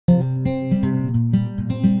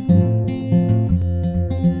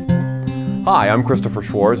Hi, I'm Christopher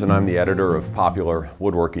Schwarz and I'm the editor of Popular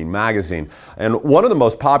Woodworking magazine. And one of the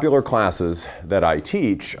most popular classes that I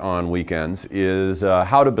teach on weekends is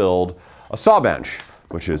how to build a Sawbench,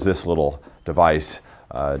 which is this little device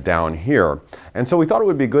down here. And so we thought it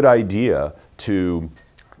would be a good idea to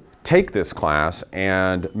take this class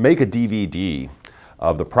and make a DVD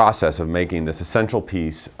of the process of making this essential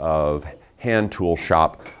piece of hand tool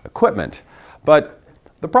shop equipment. But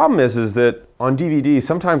the problem is that on DVD,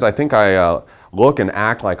 sometimes I think I look and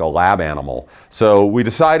act like a lab animal. So we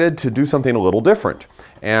decided to do something a little different.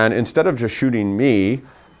 And instead of just shooting me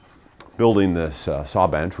building this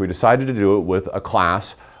Sawbench, we decided to do it with a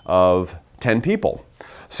class of 10 people.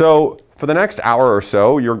 So for the next hour or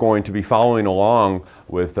so, you're going to be following along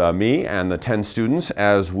with me and the 10 students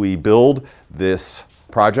as we build this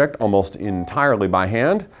project almost entirely by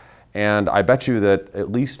hand. And I bet you that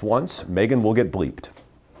at least once, Megan will get bleeped.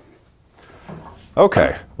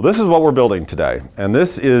 Okay, well, this is what we're building today. And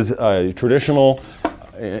this is a traditional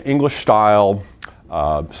English-style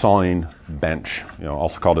sawing bench,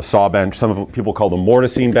 also called a saw bench. Some people call them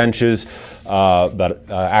mortising benches, but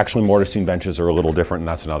actually mortising benches are a little different, and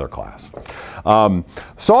that's another class.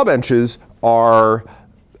 Saw benches are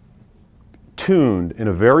tuned in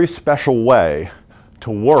a very special way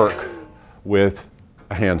to work with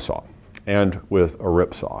a handsaw and with a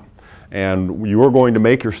rip saw. And you are going to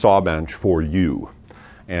make your saw bench for you.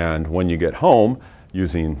 And when you get home,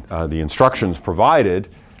 using the instructions provided,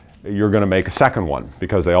 you're going to make a second one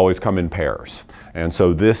because they always come in pairs. And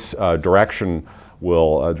so this directions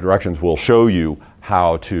will show you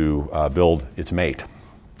how to build its mate.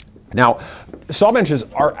 Now, saw benches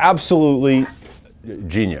are absolutely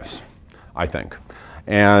genius, I think.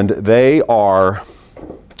 And they are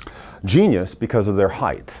genius because of their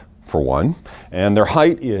height, for one. And their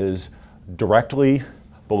height is directly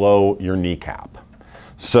below your kneecap.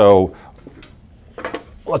 So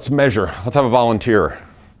let's measure. Let's have a volunteer.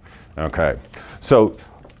 Okay. So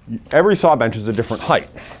every saw bench is a different height.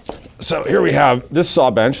 So here we have this saw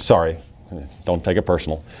bench. Sorry, don't take it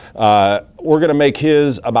personal. We're going to make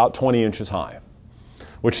his about 20 inches high,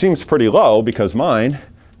 which seems pretty low because mine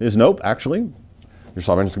is, nope, actually, your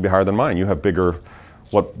saw bench is going to be higher than mine. You have bigger,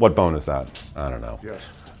 what bone is that? I don't know. Yes.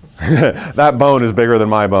 That bone is bigger than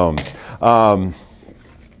my bone.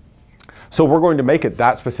 So we're going to make it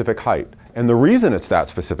that specific height. And the reason it's that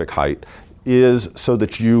specific height is so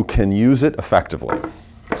that you can use it effectively.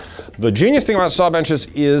 The genius thing about saw benches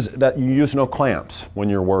is that you use no clamps when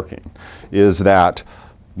you're working, is that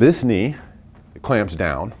this knee clamps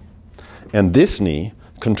down and this knee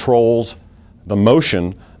controls the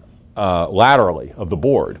motion laterally of the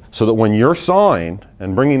board, so that when you're sawing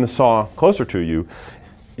and bringing the saw closer to you,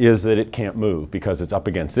 is that it can't move because it's up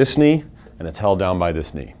against this knee and it's held down by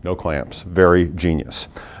this knee. No clamps. Very genius.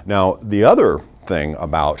 Now, the other thing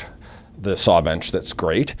about the saw bench that's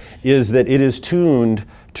great is that it is tuned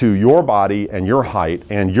to your body and your height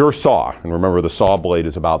and your saw. And remember, the saw blade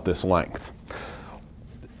is about this length.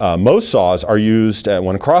 Most saws are used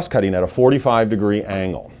when cross-cutting at a 45-degree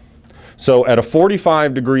angle. So at a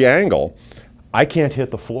 45-degree angle, I can't hit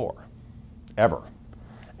the floor, ever.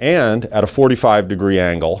 And at a 45-degree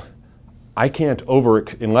angle, I can't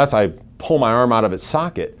unless I pull my arm out of its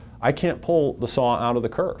socket, I can't pull the saw out of the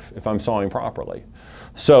kerf if I'm sawing properly.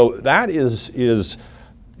 So that is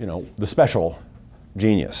the special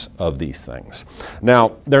genius of these things.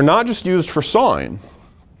 Now, they're not just used for sawing,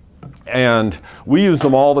 and we use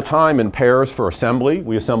them all the time in pairs for assembly.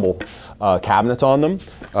 We assemble cabinets on them.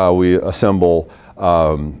 We assemble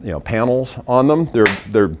panels on them.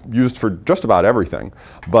 They're used for just about everything.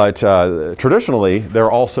 But traditionally,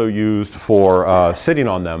 they're also used for sitting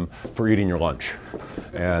on them for eating your lunch.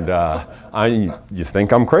 And you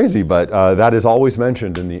think I'm crazy, but that is always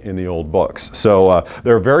mentioned in the old books. So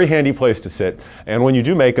they're a very handy place to sit. And when you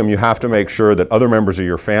do make them, you have to make sure that other members of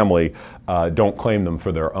your family don't claim them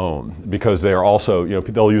for their own, because they are also,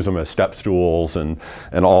 they'll use them as step stools and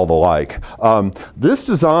all the like. This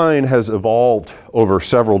design has evolved over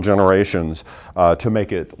several generations to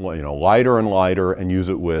make it lighter and lighter and use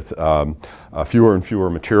it with fewer and fewer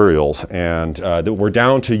materials. And we're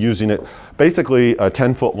down to using it, basically a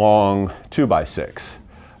 10-foot long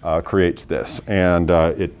 2x6 creates this. And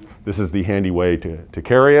this is the handy way to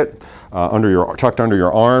carry it, tucked under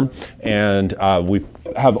your arm. And we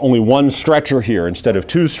have only one stretcher here instead of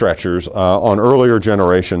two stretchers on earlier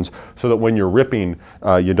generations, so that when you're ripping,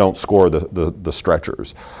 you don't score the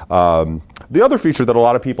stretchers. The other feature that a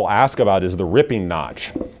lot of people ask about is the ripping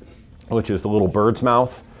notch, which is the little bird's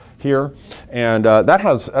mouth here. And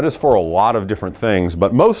that is for a lot of different things,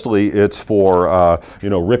 but mostly it's for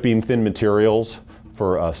ripping thin materials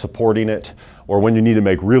for supporting it, or when you need to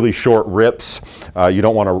make really short rips, you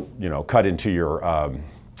don't want to cut into your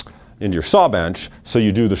Sawbench, so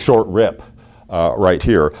you do the short rip right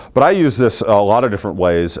here. But I use this a lot of different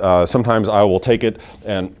ways. Sometimes I will take it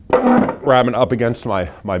and ram it up against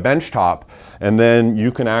my bench top, and then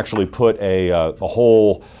you can actually put a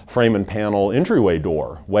whole frame and panel entryway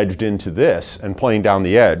door wedged into this and plane down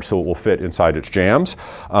the edge so it will fit inside its jambs.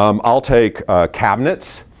 I'll take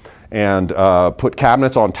cabinets and put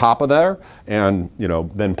cabinets on top of there, and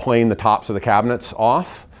then plane the tops of the cabinets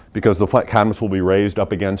off, because the cabinets will be raised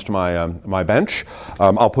up against my bench.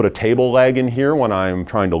 I'll put a table leg in here when I'm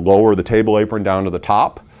trying to lower the table apron down to the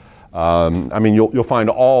top. I mean, you'll find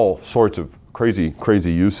all sorts of crazy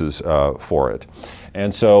uses for it.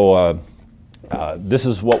 And so this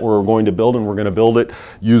is what we're going to build, and we're going to build it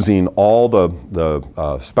using all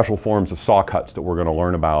the special forms of saw cuts that we're going to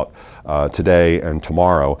learn about today and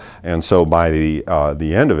tomorrow. And so by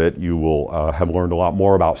the end of it, you will have learned a lot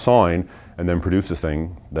more about sawing, and then produce a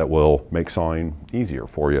thing that will make sawing easier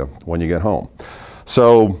for you when you get home.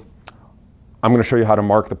 So I'm going to show you how to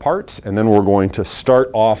mark the parts, and then we're going to start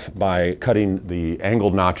off by cutting the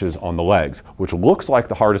angled notches on the legs, which looks like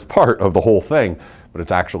the hardest part of the whole thing, but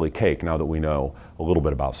it's actually cake now that we know a little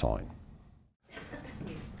bit about sawing.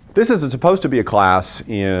 This is supposed to be a class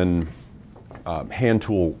in hand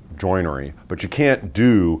tool joinery, but you can't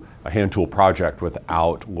do a hand tool project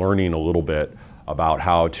without learning a little bit about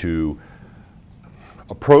how to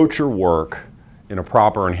approach your work in a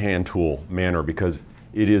proper and hand tool manner, because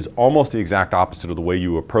it is almost the exact opposite of the way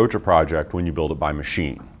you approach a project when you build it by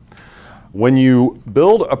machine. When you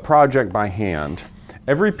build a project by hand,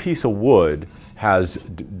 every piece of wood has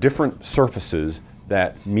different surfaces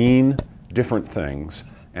that mean different things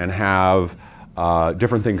and have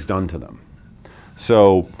different things done to them.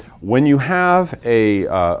 So when you have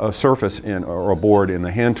a surface or a board in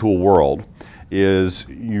the hand tool world,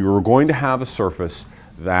 you're going to have a surface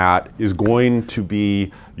that is going to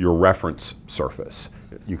be your reference surface.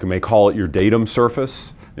 You may call it your datum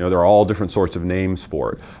surface. There are all different sorts of names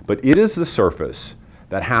for it. But it is the surface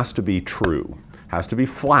that has to be true, has to be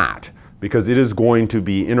flat, because it is going to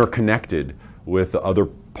be interconnected with the other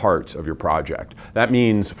parts of your project. That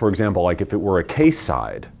means, for example, like if it were a case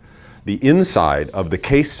side, the inside of the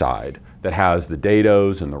case side that has the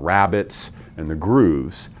dados and the rabbets and the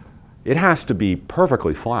grooves, it has to be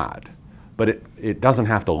perfectly flat. But it doesn't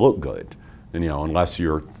have to look good, unless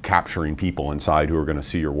you're capturing people inside who are going to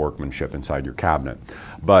see your workmanship inside your cabinet.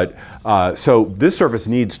 But so this surface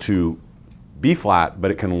needs to be flat, but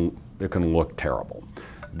it can look terrible.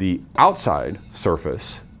 The outside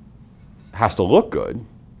surface has to look good,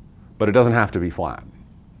 but it doesn't have to be flat.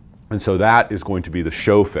 And so that is going to be the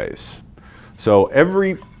show face. So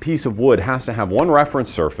every piece of wood has to have one reference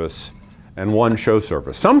surface and one show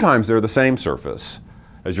surface. Sometimes they're the same surface,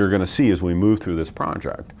 as you're going to see as we move through this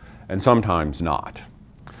project, and sometimes not.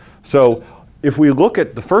 So if we look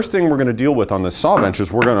at the first thing we're going to deal with on this Sawbench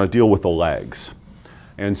is we're going to deal with the legs.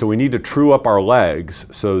 And so we need to true up our legs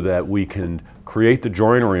so that we can create the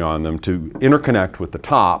joinery on them to interconnect with the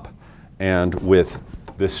top and with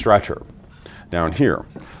this stretcher down here.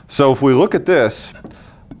 So if we look at this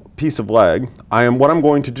piece of leg, what I'm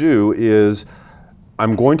going to do is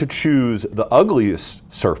I'm going to choose the ugliest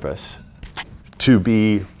surface to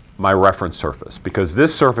be my reference surface, because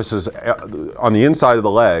this surface is on the inside of the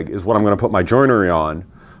leg is what I'm going to put my joinery on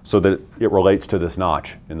so that it relates to this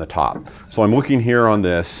notch in the top. So I'm looking here on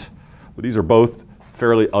this. Well, these are both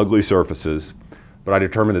fairly ugly surfaces, but I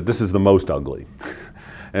determined that this is the most ugly.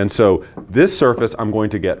 And so this surface I'm going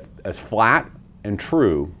to get as flat and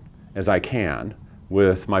true as I can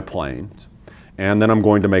with my planes, and then I'm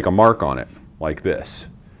going to make a mark on it like this.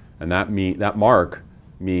 And that mark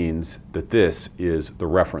means that this is the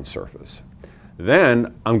reference surface.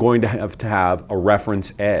 Then I'm going to have a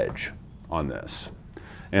reference edge on this.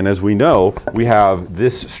 And as we know, we have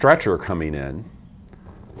this stretcher coming in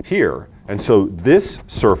here. And so this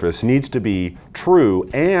surface needs to be true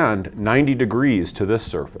and 90 degrees to this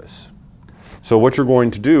surface. So what you're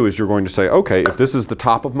going to do is you're going to say, okay, if this is the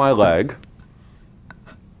top of my leg,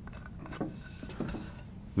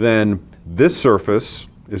 then this surface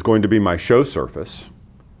is going to be my show surface.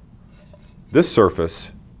 This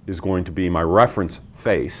surface is going to be my reference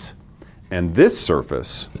face, and this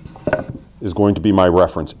surface is going to be my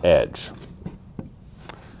reference edge.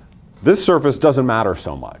 This surface doesn't matter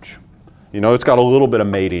so much. It's got a little bit of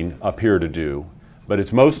mating up here to do, but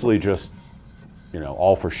it's mostly just,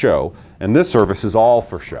 all for show. And this surface is all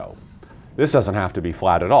for show. This doesn't have to be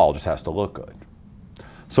flat at all, it just has to look good.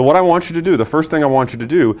 So what I want you to do, the first thing I want you to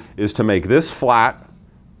do is to make this flat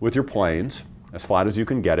with your planes, as flat as you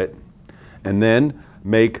can get it, and then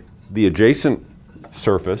make the adjacent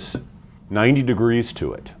surface 90 degrees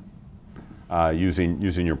to it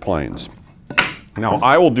using your planes. Now,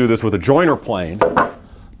 I will do this with a joiner plane,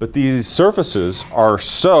 but these surfaces are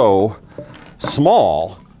so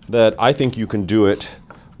small that I think you can do it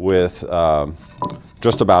with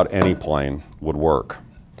just about any plane would work.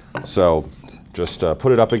 So just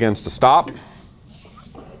put it up against a stop,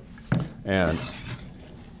 and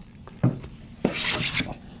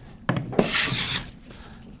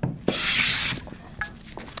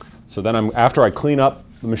so then after I clean up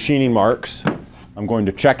the machining marks, I'm going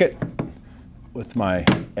to check it with my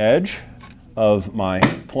edge of my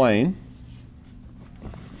plane.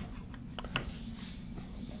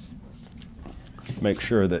 Make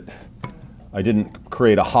sure that I didn't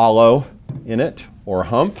create a hollow in it or a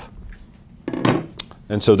hump.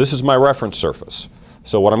 And so this is my reference surface.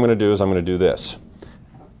 So what I'm going to do is I'm going to do this.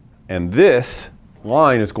 And this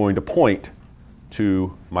line is going to point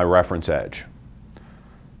to my reference edge.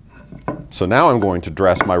 So now I'm going to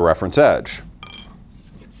dress my reference edge.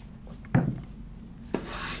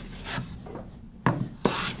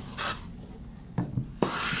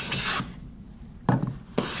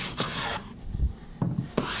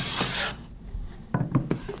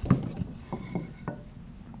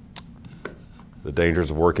 The dangers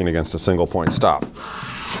of working against a single point stop.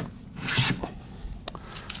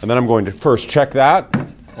 And then I'm going to first check that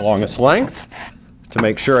along its length to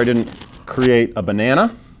make sure I didn't create a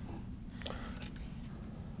banana.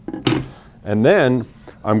 And then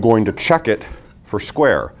I'm going to check it for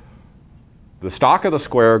square. The stock of the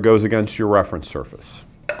square goes against your reference surface.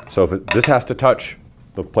 So if this has to touch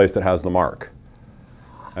the place that has the mark.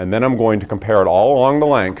 And then I'm going to compare it all along the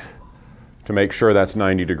length to make sure that's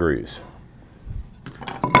 90 degrees.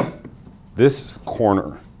 This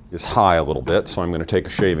corner is high a little bit, so I'm going to take a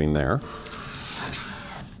shaving there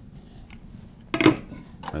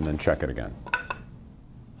and then check it again.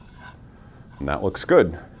 And that looks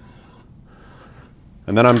good.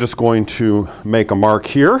 And then I'm just going to make a mark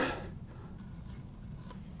here,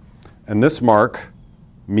 and this mark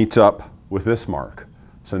meets up with this mark.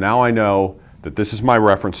 So now I know that this is my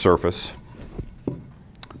reference surface,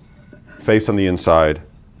 face on the inside,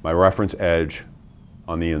 my reference edge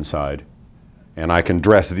on the inside, and I can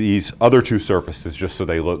dress these other two surfaces just so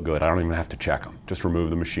they look good. I don't even have to check them. Just remove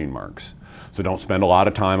the machine marks. So don't spend a lot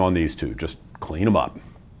of time on these two. Just clean them up.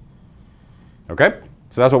 Okay?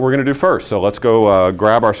 So that's what we're going to do first. So let's go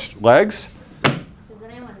grab our legs. Does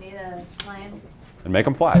anyone need a plane? And make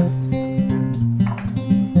them flat.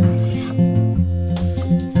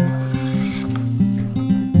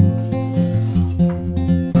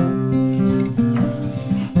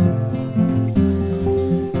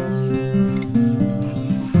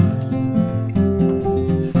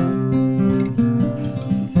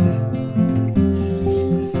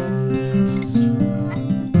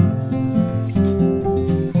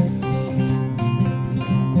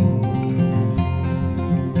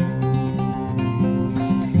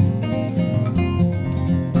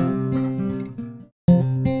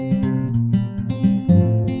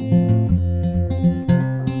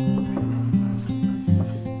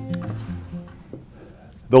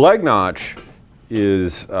 The leg notch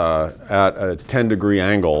is at a 10-degree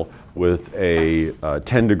angle with a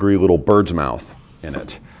 10-degree little bird's mouth in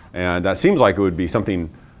it. And that seems like it would be something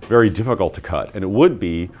very difficult to cut. And it would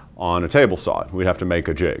be on a table saw. We'd have to make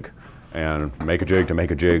a jig. And make a jig to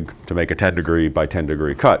make a jig to make a 10-degree by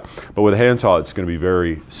 10-degree cut. But with a handsaw, it's going to be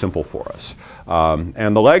very simple for us.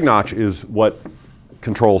 And the leg notch is what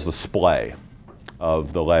controls the splay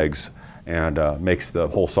of the legs and makes the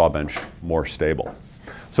whole saw bench more stable.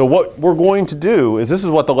 So what we're going to do is, this is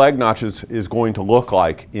what the leg notch is going to look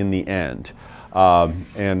like in the end.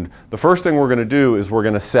 And the first thing we're going to do is we're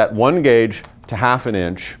going to set one gauge to 1/2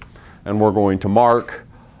 inch, and we're going to mark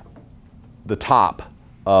the top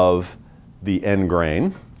of the end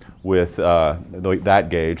grain with that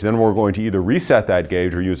gauge. Then we're going to either reset that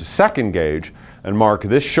gauge or use a second gauge and mark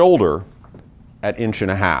this shoulder at 1.5 inches.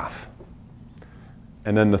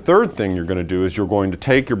 And then the third thing you're going to do is you're going to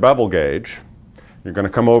take your bevel gauge. You're going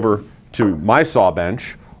to come over to my saw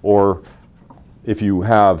bench, or if you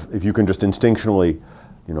can just instinctually,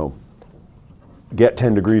 get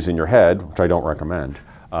 10 degrees in your head, which I don't recommend,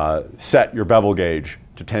 set your bevel gauge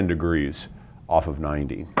to 10 degrees off of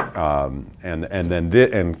 90,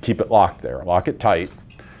 and keep it locked there. Lock it tight,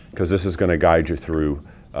 because this is going to guide you through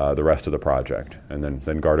the rest of the project, and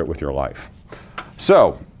then guard it with your life.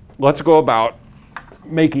 So let's go about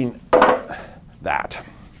making that.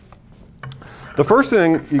 The first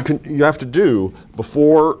thing you have to do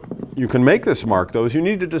before you can make this mark, though, is you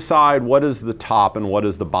need to decide what is the top and what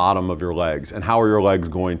is the bottom of your legs, and how are your legs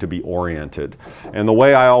going to be oriented. And the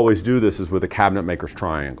way I always do this is with a cabinet maker's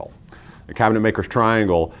triangle. A cabinet maker's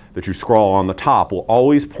triangle that you scrawl on the top will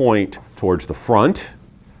always point towards the front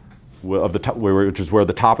of the top, which is where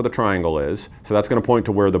the top of the triangle is. So that's going to point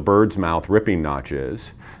to where the bird's mouth ripping notch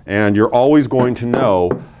is. And you're always going to know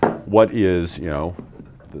what is, you know,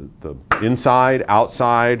 the inside,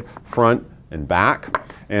 outside, front, and back.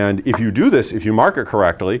 And if you do this, if you mark it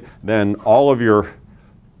correctly, then all of your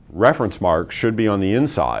reference marks should be on the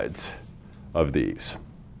insides of these.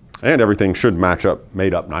 And everything should match up,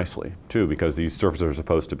 made up nicely too, because these surfaces are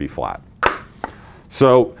supposed to be flat.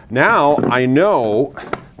 So now I know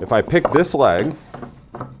if I pick this leg,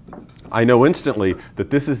 I know instantly that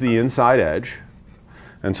this is the inside edge.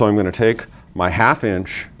 And so I'm going to take my 1/2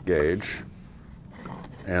 inch gauge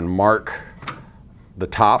and mark the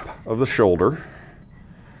top of the shoulder,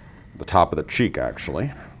 the top of the cheek actually,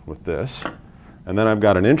 with this. And then I've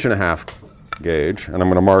got an 1.5 inch gauge, and I'm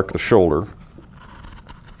going to mark the shoulder.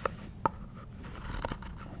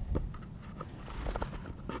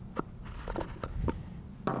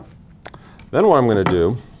 Then what I'm going to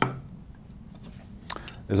do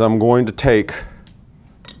is I'm going to take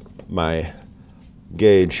my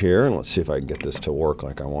gauge here, and let's see if I can get this to work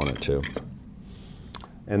like I want it to.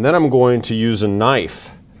 And then I'm going to use a knife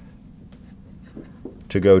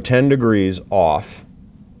to go 10 degrees off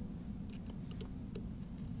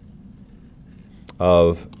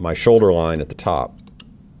of my shoulder line at the top.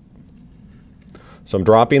 So I'm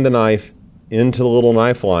dropping the knife into the little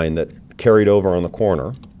knife line that carried over on the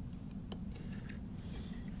corner.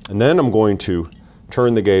 And then I'm going to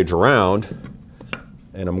turn the gauge around,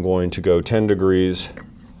 and I'm going to go 10 degrees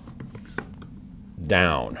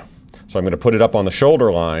down. So I'm going to put it up on the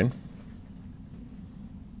shoulder line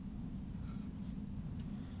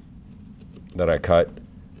that I cut,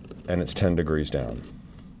 and it's 10 degrees down.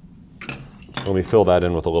 Let me fill that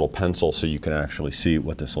in with a little pencil so you can actually see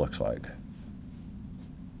what this looks like.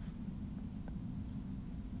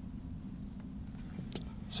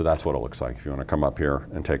 So that's what it looks like if you want to come up here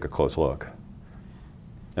and take a close look.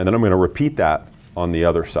 And then I'm going to repeat that on the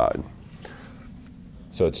other side.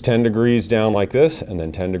 So it's 10 degrees down like this, and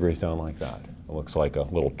then 10 degrees down like that. It looks like a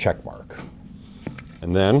little check mark.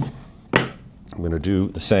 And then I'm going to do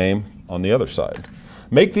the same on the other side.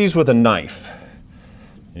 Make these with a knife.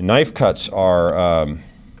 And knife cuts are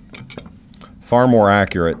far more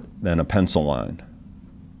accurate than a pencil line.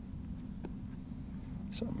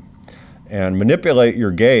 And manipulate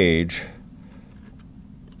your gauge,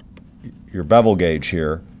 your bevel gauge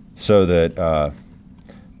here, so that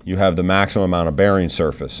you have the maximum amount of bearing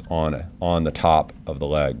surface on the top of the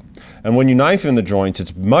leg. And when you knife in the joints,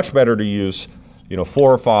 it's much better to use, 4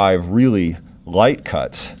 or 5 really light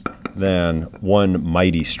cuts than one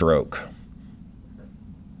mighty stroke.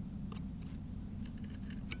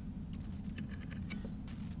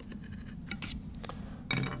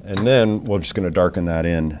 And then we're just going to darken that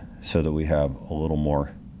in so that we have a little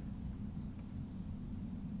more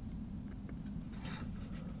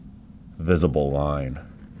visible line.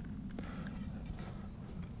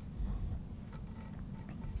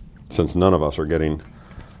 Since none of us are getting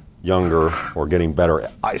younger or getting better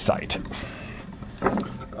eyesight.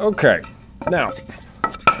 Okay, now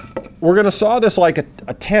we're going to saw this like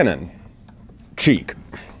a tenon cheek.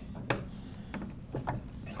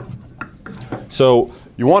 So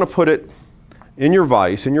you want to put it in your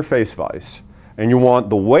vise, in your face vise, and you want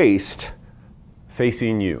the waist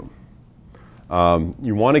facing you.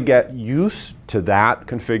 You want to get used to that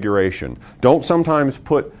configuration. Don't sometimes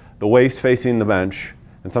put the waist facing the bench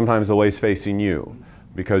and sometimes the waist facing you,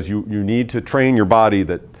 because you need to train your body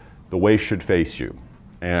that the waist should face you.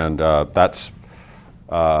 And that's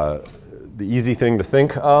the easy thing to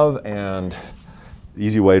think of and the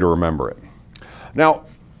easy way to remember it. Now,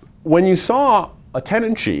 when you saw a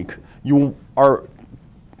tenon cheek, you are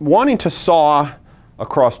wanting to saw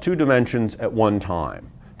across 2 dimensions at one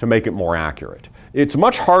time to make it more accurate. It's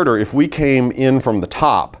much harder if we came in from the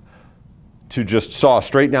top to just saw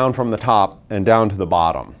straight down from the top and down to the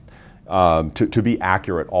bottom to be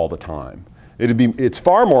accurate all the time. It's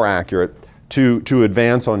far more accurate to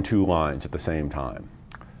advance on 2 lines at the same time.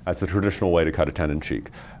 That's the traditional way to cut a tenon cheek.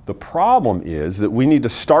 The problem is that we need to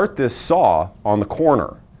start this saw on the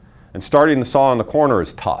corner. And starting the saw on the corner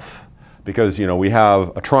is tough because we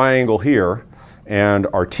have a triangle here and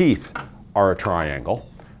our teeth are a triangle.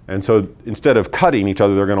 And so instead of cutting each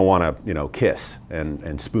other, they're going to want to kiss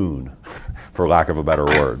and spoon, for lack of a better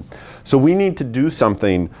word. So we need to do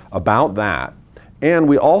something about that. And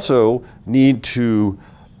we also need to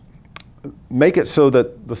make it so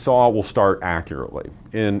that the saw will start accurately.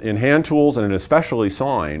 In hand tools and in especially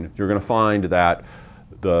sawing, you're going to find that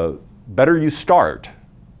the better you start,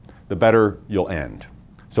 the better you'll end.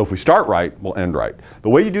 So if we start right, we'll end right. The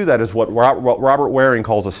way you do that is what Robert Waring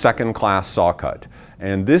calls a second-class saw cut.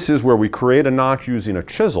 And this is where we create a notch using a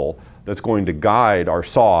chisel that's going to guide our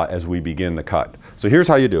saw as we begin the cut. So here's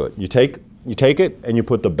how you do it. You take it and you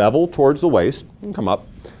put the bevel towards the waist and come up.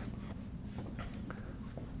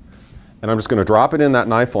 And I'm just going to drop it in that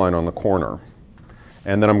knife line on the corner.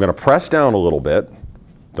 And then I'm going to press down a little bit.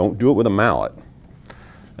 Don't do it with a mallet.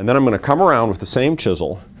 And then I'm going to come around with the same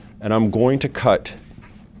chisel and I'm going to cut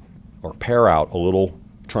or pare out a little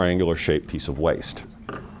triangular shaped piece of waste.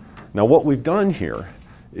 Now what we've done here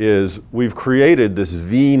is we've created this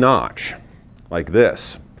V notch like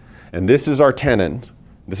this. And this is our tenon.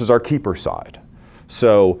 This is our keeper side.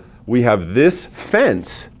 So we have this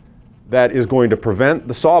fence that is going to prevent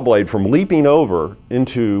the saw blade from leaping over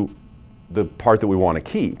into the part that we want to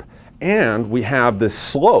keep. And we have this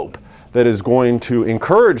slope that is going to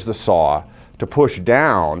encourage the saw to push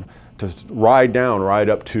down, to ride down right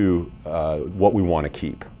up to what we want to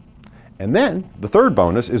keep. And then the third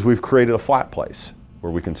bonus is we've created a flat place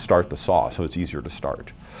where we can start the saw so it's easier to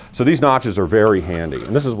start. So these notches are very handy.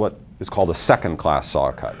 And this is what is called a second-class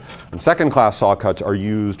saw cut. And second-class saw cuts are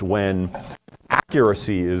used when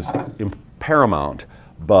accuracy is paramount,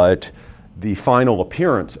 but the final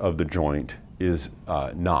appearance of the joint is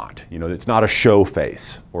not. You know, it's not a show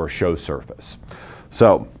face or a show surface.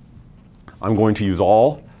 So I'm going to use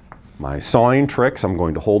all my sawing tricks. I'm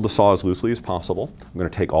going to hold the saw as loosely as possible. I'm going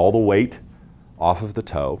to take all the weight off of the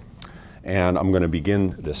toe, and I'm going to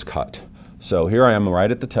begin this cut. So here I am right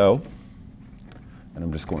at the toe, and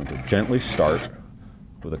I'm just going to gently start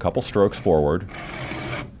with a couple strokes forward.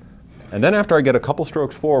 And then after I get a couple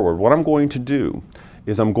strokes forward, what I'm going to do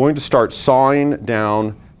is I'm going to start sawing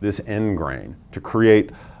down this end grain to create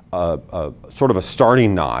a sort of a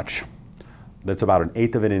starting notch that's about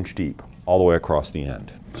 1/8 of an inch deep all the way across the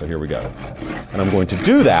end. So here we go. And I'm going to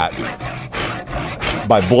do that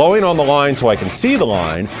by blowing on the line so I can see the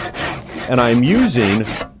line, and I'm using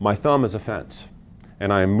my thumb as a fence.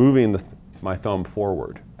 And I am moving my thumb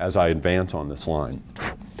forward as I advance on this line.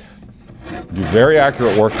 Do very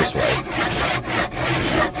accurate work this way.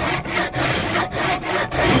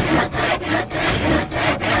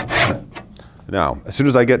 Now, as soon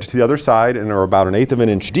as I get to the other side and are about 1/8 of an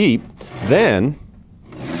inch deep, then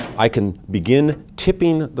I can begin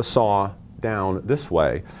tipping the saw down this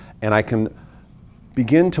way, and I can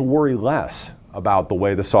begin to worry less about the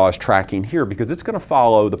way the saw is tracking here, because it's going to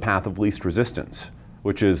follow the path of least resistance,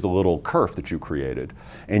 which is the little kerf that you created.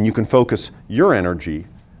 And you can focus your energy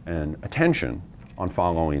and attention on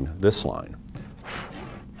following this line.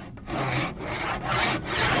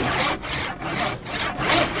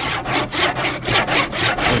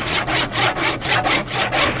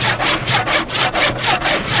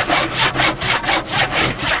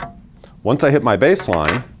 Once I hit my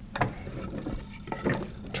baseline,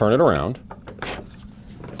 turn it around.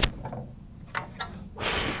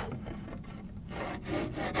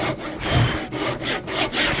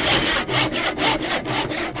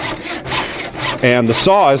 And the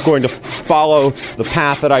saw is going to follow the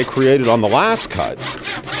path that I created on the last cut.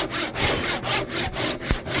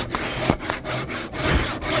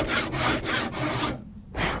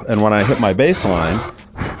 And when I hit my baseline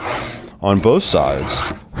on both sides,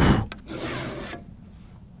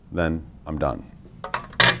 then I'm done.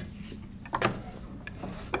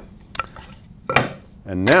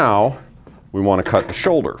 And now we want to cut the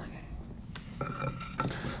shoulder.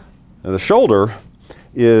 Now the shoulder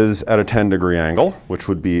is at a 10-degree angle, which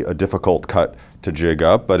would be a difficult cut to jig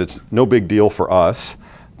up, but it's no big deal for us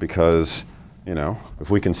because, you know, if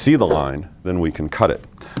we can see the line, then we can cut it.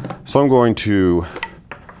 So I'm going to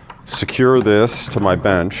secure this to my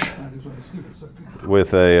bench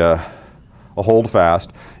with a hold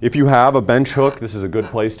fast. If you have a bench hook, this is a good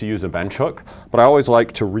place to use a bench hook, but I always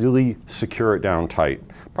like to really secure it down tight.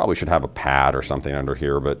 Probably should have a pad or something under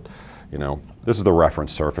here, but you know, this is the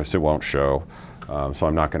reference surface, it won't show, so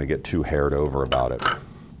I'm not going to get too haired over about it.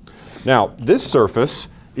 Now, this surface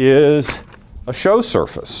is a show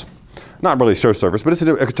surface. Not really a show surface, but it's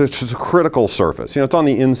a critical surface. You know, it's on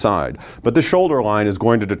the inside. But the shoulder line is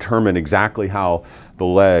going to determine exactly how the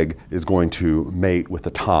leg is going to mate with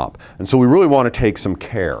the top. And so we really want to take some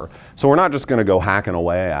care. So we're not just going to go hacking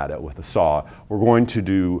away at it with the saw. We're going to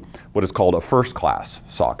do what is called a first-class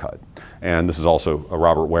saw cut. And this is also a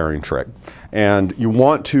Robert Waring trick. And you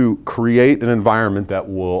want to create an environment that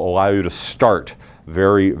will allow you to start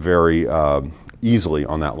very, very easily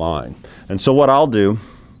on that line. And so what I'll do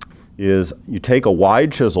is you take a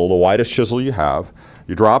wide chisel, the widest chisel you have,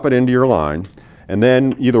 you drop it into your line, and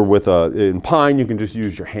then either in pine you can just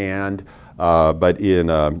use your hand, but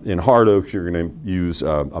in hard oaks you're going to use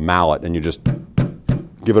a mallet, and you just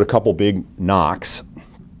give it a couple big knocks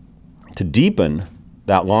to deepen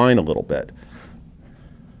that line a little bit.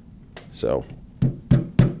 So,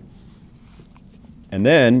 and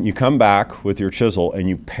then you come back with your chisel and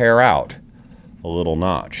you pare out a little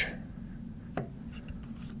notch.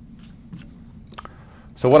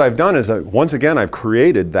 So what I've done is, once again, I've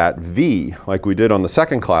created that V like we did on the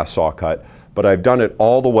second class saw cut, but I've done it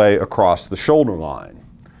all the way across the shoulder line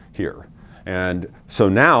here. And so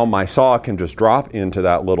now my saw can just drop into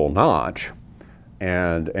that little notch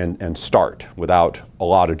and start without a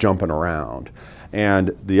lot of jumping around.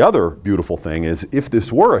 And the other beautiful thing is, if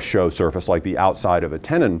this were a show surface like the outside of a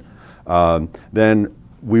tenon, then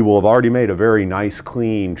we will have already made a very nice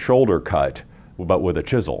clean shoulder cut, but with a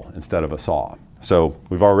chisel instead of a saw. So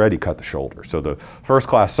we've already cut the shoulder. So the first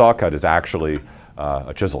class saw cut is actually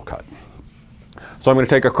a chisel cut. So I'm going to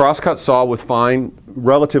take a crosscut saw with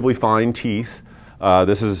relatively fine teeth.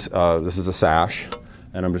 This is a sash,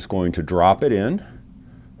 and I'm just going to drop it in.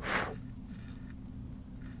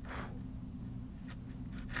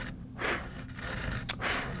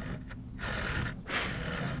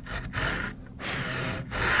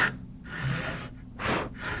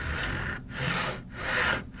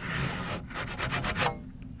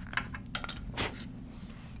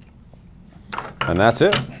 And that's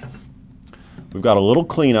it. We've got a little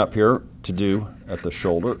cleanup here to do at the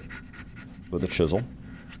shoulder with a chisel,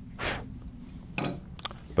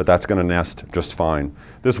 but that's going to nest just fine.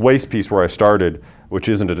 This waist piece where I started, which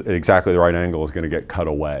isn't at exactly the right angle, is going to get cut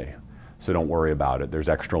away. So don't worry about it. There's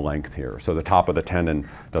extra length here. So the top of the tenon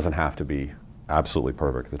doesn't have to be absolutely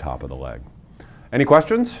perfect, the top of the leg. Any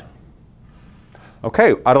questions?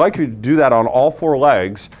 Okay, I'd like you to do that on all 4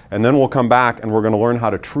 legs, and then we'll come back and we're going to learn how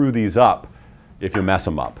to true these up if you mess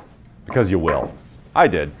them up, because you will. I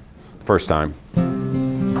did, first time. So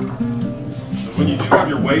when you do have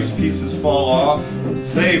your waist pieces fall off,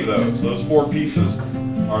 save those. Those 4 pieces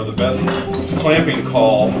are the best clamping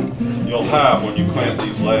call you'll have when you clamp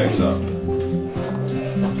these legs up.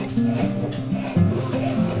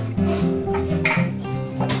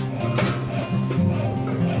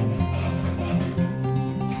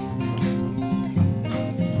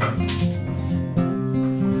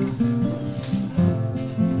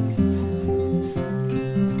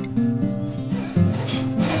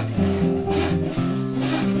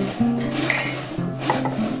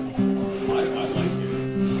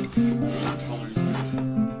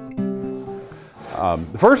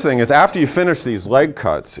 The first thing is, after you finish these leg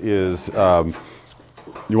cuts, is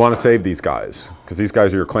you want to save these guys, because these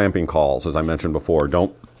guys are your clamping calls, as I mentioned before.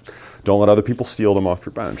 Don't let other people steal them off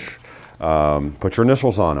your bench. Put your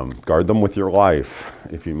initials on them. Guard them with your life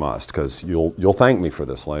if you must, because you'll thank me for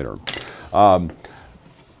this later.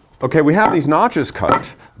 Okay, we have these notches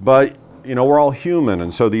cut, but we're all human,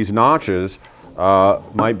 and so these notches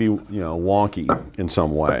might be wonky in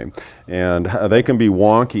some way, and they can be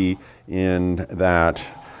wonky in that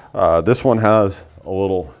this one has a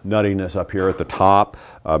little nuttiness up here at the top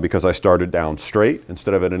because I started down straight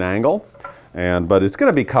instead of at an angle, but it's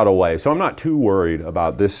going to be cut away, so I'm not too worried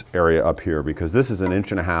about this area up here, because this is 1.5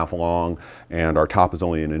 inches long and our top is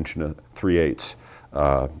only 1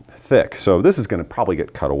 3/8 thick, so this is going to probably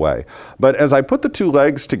get cut away. But as I put the 2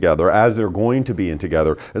 legs together, as they're going to be in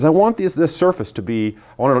together, is I want this surface to be,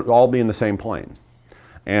 I want it to all be in the same plane.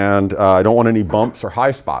 And I don't want any bumps or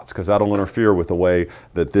high spots, because that'll interfere with the way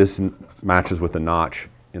that this matches with the notch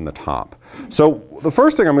in the top. So the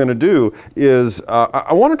first thing I'm going to do is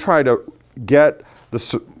I want to try to get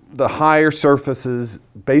the higher surfaces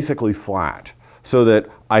basically flat, so that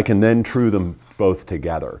I can then true them both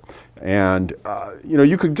together. And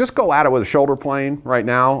you could just go at it with a shoulder plane right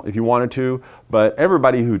now if you wanted to, but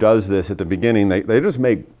everybody who does this at the beginning, they just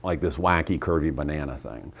make like this wacky curvy banana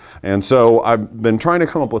thing. And so I've been trying to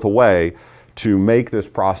come up with a way to make this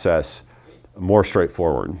process more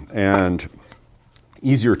straightforward and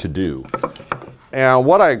easier to do. And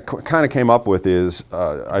what I kind of came up with is,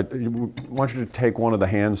 I want you to take one of the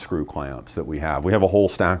hand screw clamps that we have. We have a whole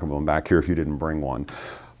stack of them back here if you didn't bring one.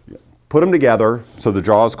 Put them together so the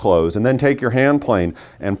jaws close, and then take your hand plane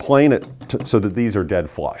and plane it so that these are dead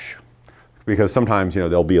flush. Because sometimes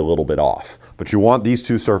they'll be a little bit off. But you want these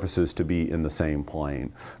 2 surfaces to be in the same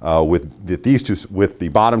plane, with the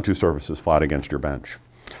bottom 2 surfaces flat against your bench.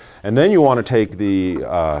 And then you want to take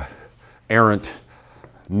the errant,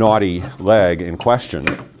 naughty leg in question,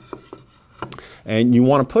 and you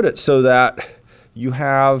want to put it so that you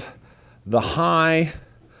have the high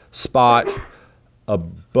spot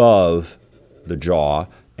above the jaw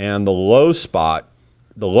and the low spot,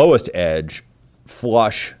 the lowest edge,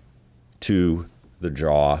 flush to the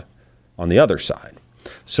jaw on the other side.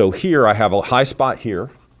 So here I have a high spot here,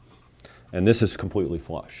 and this is completely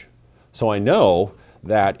flush. So I know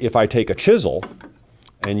that if I take a chisel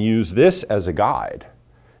and use this as a guide,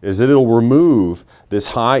 is that it'll remove these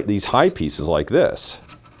high pieces like this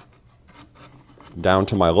down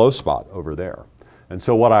to my low spot over there. And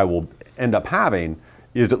so what I will end up having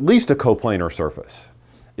is at least a coplanar surface.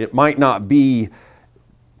 It might not be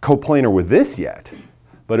coplanar with this yet,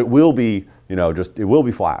 but it will be, you know, it will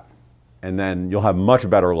be flat. And then you'll have much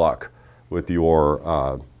better luck with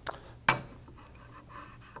your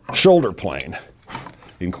shoulder plane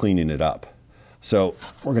in cleaning it up. So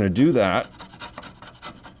we're going to do that.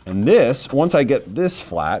 And this, once I get this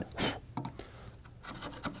flat,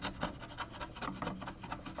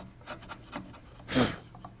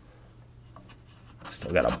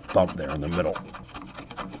 still got a bump there in the middle.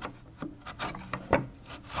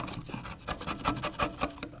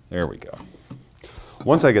 There we go.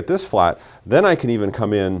 Once I get this flat, then I can even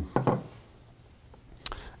come in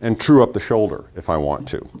and true up the shoulder if I want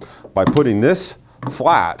to. By putting this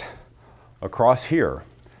flat across here,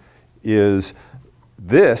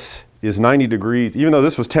 this is 90 degrees, even though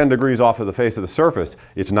this was 10 degrees off of the face of the surface,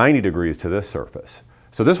 it's 90 degrees to this surface.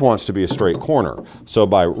 So this wants to be a straight corner. So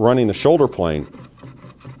by running the shoulder plane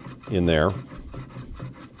in there,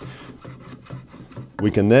 we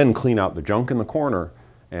can then clean out the junk in the corner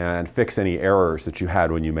and fix any errors that you had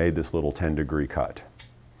when you made this little 10-degree cut.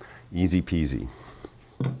 Easy peasy.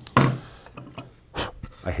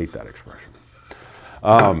 I hate that expression.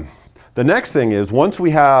 The next thing is, once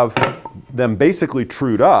we have them basically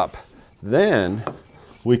trued up, then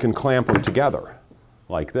we can clamp them together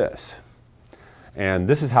like this. And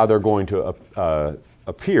this is how they're going to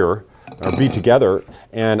appear or be together.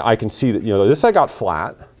 And I can see that, you know, this I got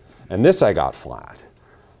flat and this I got flat.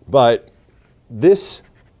 But this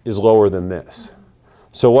is lower than this.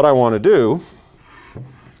 So what I want to do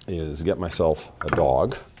is get myself a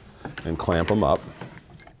dog and clamp them up.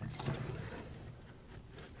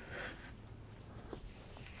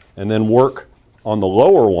 And then work on the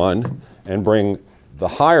lower one and bring the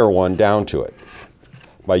higher one down to it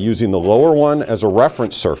by using the lower one as a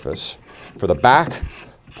reference surface for the back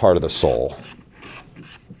part of the sole.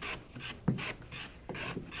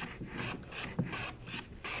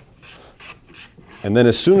 And then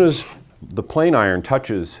as soon as the plane iron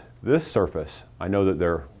touches this surface, I know that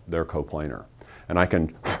they're coplanar. And I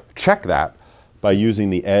can check that by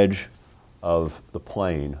using the edge of the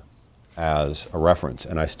plane as a reference,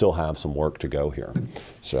 and I still have some work to go here.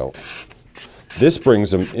 So this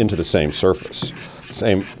brings them into the same surface,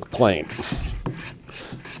 same plane.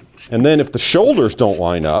 And then if the shoulders don't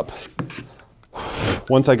line up,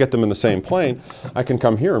 once I get them in the same plane, I can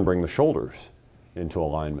come here and bring the shoulders into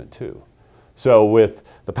alignment too. So with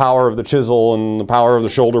the power of the chisel and the power of the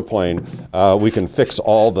shoulder plane, we can fix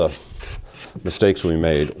all the mistakes we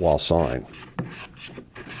made while sawing.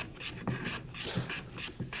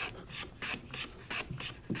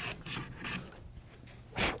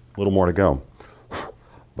 A little more to go,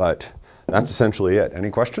 but that's essentially it.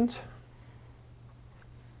 Any questions?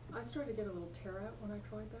 I started to get a little tear out when I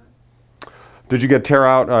tried that. Did you get tear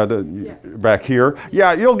out Yes. back here?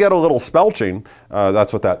 Yeah, you'll get a little spelching.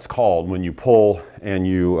 That's what that's called when you pull and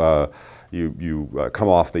you come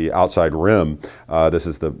off the outside rim.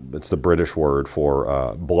 It's the British word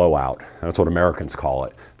for blowout. That's what Americans call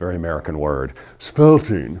it. Very American word.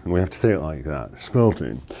 Spelching. And we have to say it like that.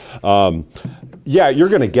 Spelching. Yeah, you're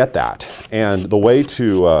going to get that. And the way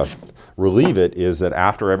to relieve it is that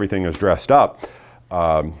after everything is dressed up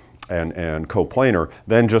and coplanar,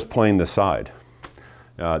 then just plane this side.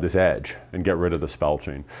 This edge and get rid of the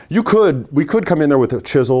spelching. We could come in there with a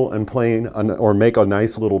chisel and plane or make a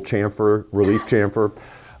nice little chamfer, relief chamfer.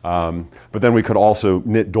 But then we could also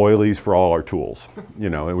knit doilies for all our tools, you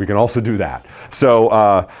know, and we can also do that.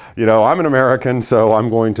 So, you know, I'm an American, so I'm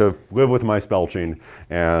going to live with my spelching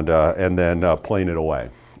and then plane it away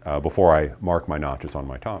before I mark my notches on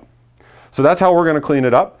my top. So that's how we're going to clean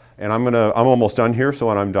it up. And I'm almost done here. So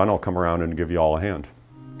when I'm done, I'll come around and give you all a hand.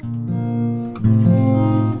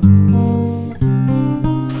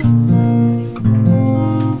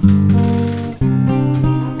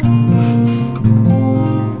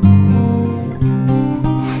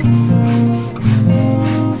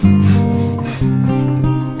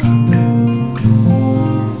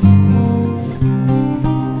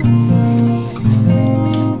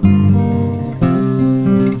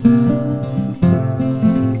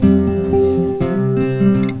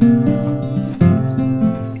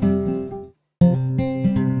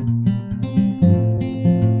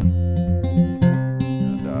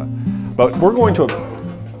 But we're going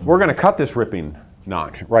to cut this ripping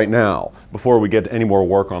notch right now before we get any more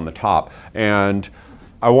work on the top. And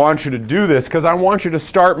I want you to do this because I want you to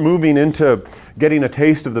start moving into getting a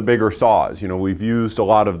taste of the bigger saws. You know, we've used a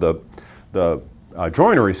lot of the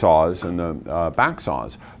joinery saws and the back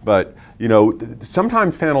saws, but you know,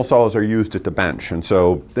 sometimes panel saws are used at the bench, and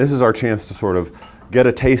so this is our chance to sort of get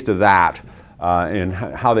a taste of that and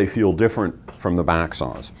how they feel different from the back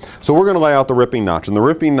saws. So we're going to lay out the ripping notch, and the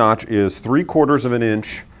ripping notch is 3/4 of an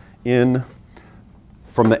inch in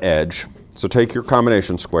from the edge. So take your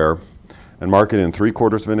combination square and mark it in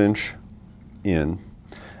 3/4 of an inch in,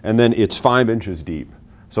 and then it's 5 inches deep.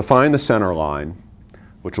 So find the center line,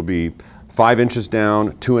 which will be 5 inches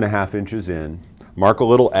down, 2.5 inches in. Mark a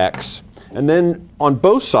little X, and then on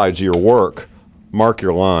both sides of your work, mark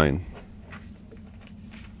your line.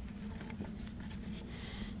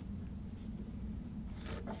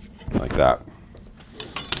 Like that.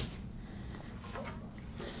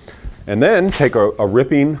 And then take a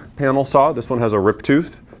ripping panel saw. This one has a rip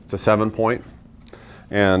tooth. It's a 7-point.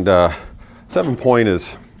 And 7-point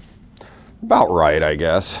is about right, I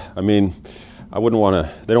guess. I mean, I wouldn't want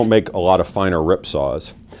to, they don't make a lot of finer rip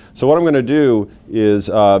saws. So what I'm going to do is,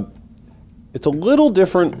 it's a little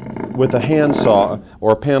different with a hand saw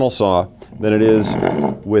or a panel saw than it is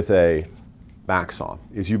with a back saw,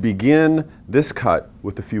 is you begin this cut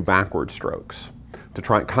with a few backward strokes to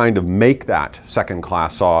try and kind of make that second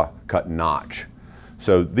class saw cut notch.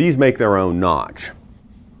 So these make their own notch.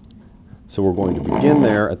 So we're going to begin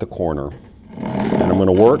there at the corner, and I'm going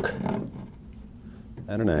to work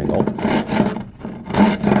at an angle.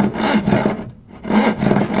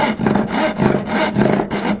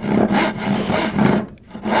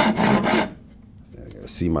 I gotta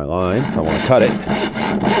see my line if I want to cut it.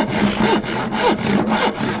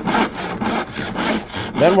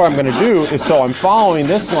 Then what I'm going to do is, so I'm following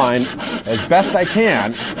this line as best I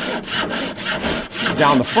can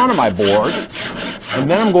down the front of my board, and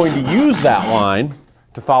then I'm going to use that line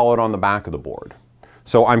to follow it on the back of the board.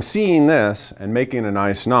 So I'm seeing this and making a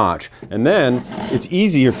nice notch, and then it's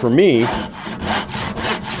easier for me to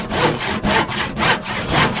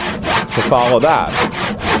follow that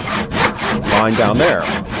line down there.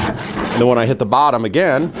 And then when I hit the bottom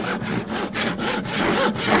again,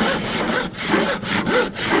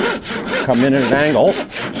 come in at an angle,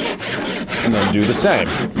 and then do the same.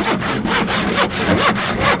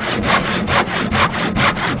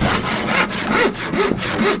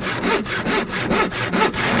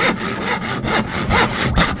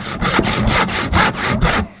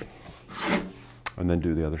 And then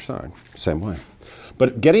do the other side, same way.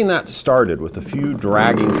 But getting that started with a few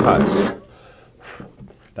dragging cuts,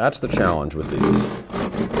 that's the challenge with these.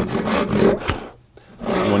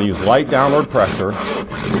 You want to use light downward pressure.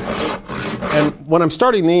 And when I'm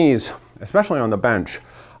starting these, especially on the bench,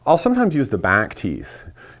 I'll sometimes use the back teeth.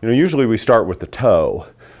 You know, usually we start with the toe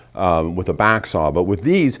with a back saw, but with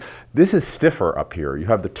these, this is stiffer up here. You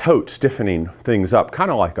have the tote stiffening things up,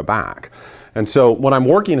 kind of like a back. And so when I'm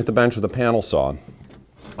working at the bench with a panel saw,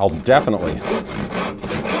 I'll definitely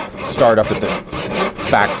start up at the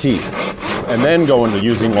back teeth and then go into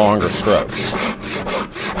using longer strokes.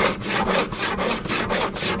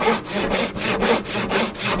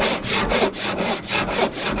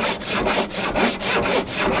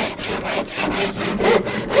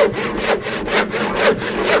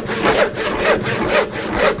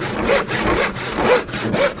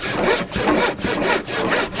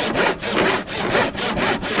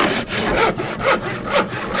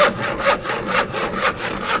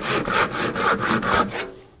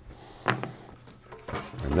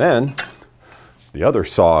 Then the other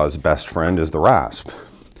saw's best friend is the rasp.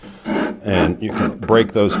 And you can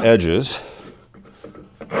break those edges.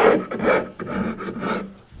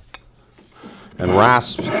 And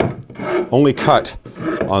rasps only cut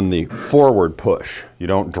on the forward push. You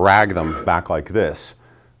don't drag them back like this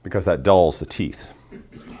because that dulls the teeth.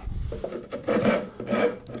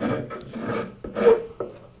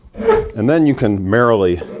 And then you can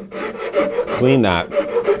merrily clean that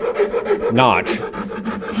notch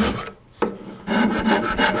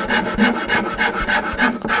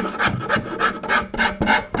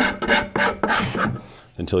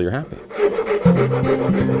until you're happy.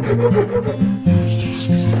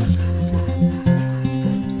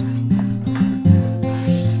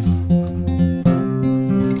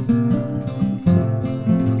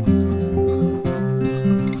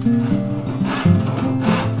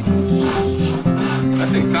 That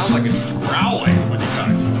thing sounds like it's growling when you cut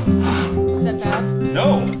it. Is that bad?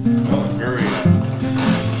 No, no, it's very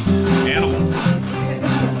animal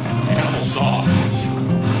saw.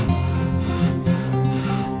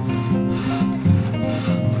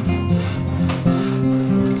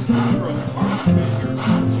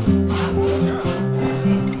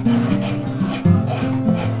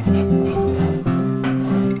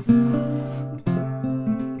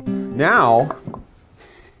 Now,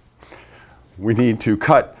 we need to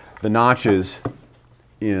cut the notches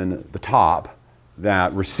in the top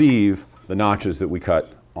that receive the notches that we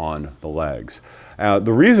cut on the legs.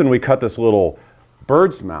 The reason we cut this little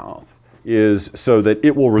bird's mouth is so that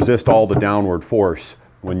it will resist all the downward force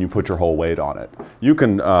when you put your whole weight on it. You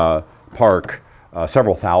can park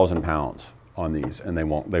several thousand pounds on these and they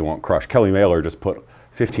won't crush. Kelly Mailer just put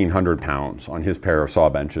 1,500 pounds on his pair of saw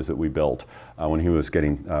benches that we built when he was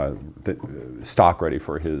getting stock ready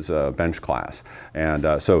for his bench class.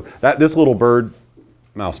 And so this little bird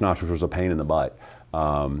mouse notch, which was a pain in the butt,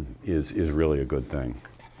 is really a good thing.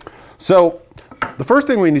 So the first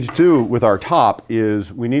thing we need to do with our top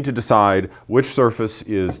is we need to decide which surface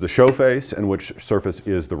is the show face and which surface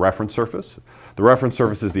is the reference surface. The reference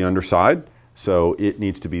surface is the underside, so it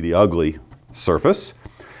needs to be the ugly surface.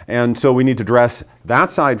 And so we need to dress that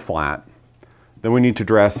side flat. Then we need to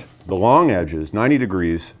dress the long edges 90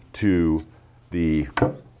 degrees to the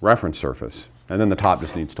reference surface. And then the top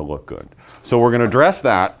just needs to look good. So we're going to dress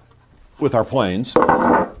that with our planes.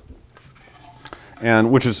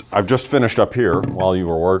 And which is, I've just finished up here while you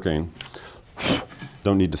were working.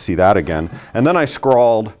 Don't need to see that again. And then I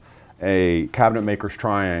scrawled a cabinet maker's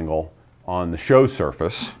triangle on the show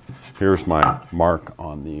surface. Here's my mark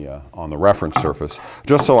on the reference surface,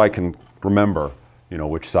 just so I can remember,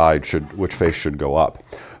 which face should go up.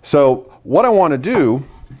 So what I want to do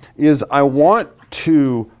is I want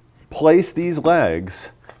to place these legs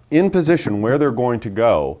in position where they're going to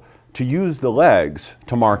go, to use the legs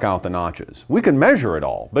to mark out the notches. We can measure it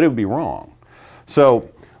all, but it would be wrong. So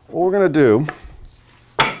what we're going to do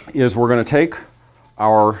is we're going to take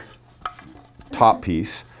our top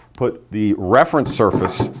piece, put the reference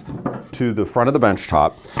surface to the front of the bench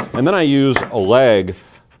top, and then I use a leg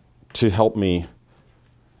to help me,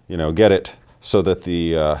 get it so that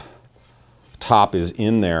the top is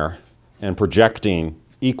in there and projecting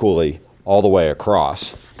equally all the way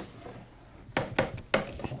across.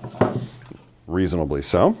 Reasonably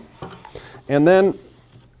so. And then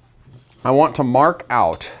I want to mark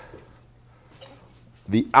out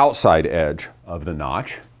the outside edge of the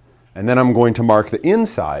notch, and then I'm going to mark the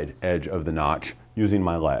inside edge of the notch using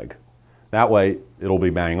my leg. That way it'll be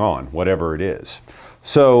bang on, whatever it is.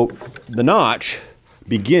 So the notch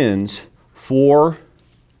begins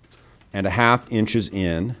 4.5 inches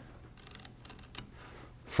in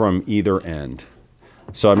from either end.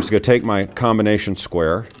 So I'm just going to take my combination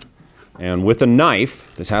square, and with a knife,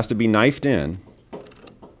 this has to be knifed in,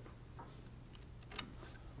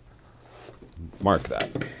 mark that.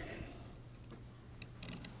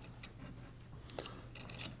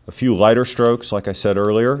 A few lighter strokes, like I said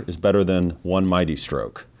earlier, is better than one mighty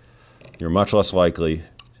stroke. You're much less likely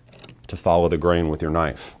to follow the grain with your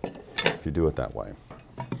knife if you do it that way.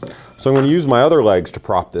 So I'm going to use my other legs to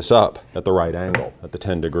prop this up at the right angle, at the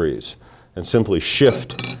 10 degrees, and simply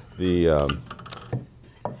shift the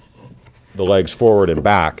legs forward and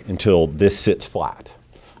back until this sits flat.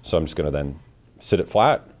 So I'm just going to then sit it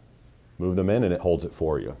flat, move them in, and it holds it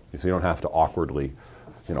for you. So you don't have to awkwardly,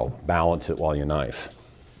 balance it while you knife.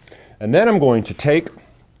 And then I'm going to take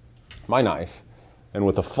my knife, and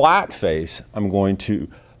with a flat face, I'm going to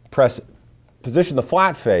position the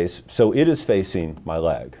flat face so it is facing my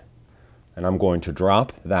leg. And I'm going to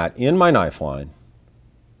drop that in my knife line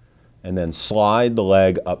and then slide the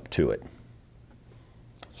leg up to it.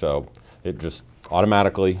 So it just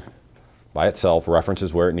automatically, by itself,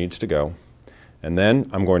 references where it needs to go. And then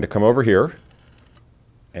I'm going to come over here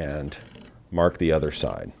and mark the other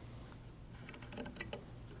side.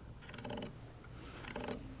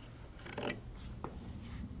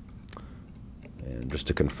 And just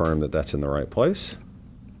to confirm that that's in the right place.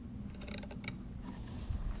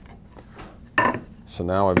 So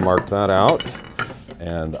now I've marked that out,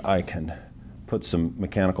 and I can put some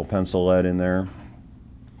mechanical pencil lead in there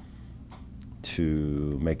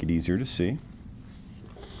to make it easier to see.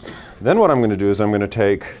 Then what I'm going to do is I'm going to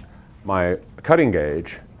take my cutting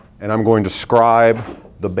gauge and I'm going to scribe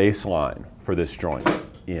the baseline for this joint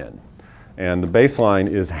in. And the baseline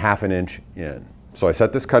is 1/2 inch in. So I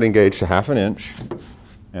set this cutting gauge to 1/2 inch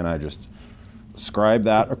and I just scribe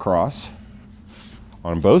that across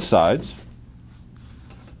on both sides.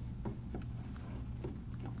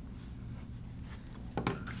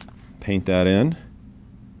 Paint that in.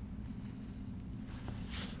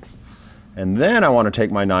 And then I want to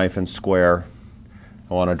take my knife and square.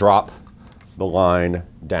 I want to drop the line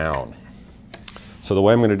down. So the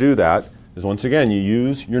way I'm going to do that is, once again, you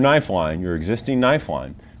use your knife line, your existing knife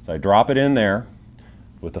line. So I drop it in there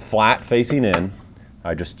with the flat facing in.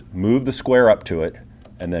 I just move the square up to it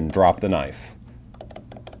and then drop the knife.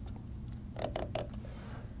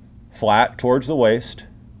 flat towards the waist,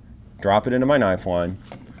 drop it into my knife line,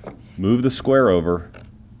 move the square over,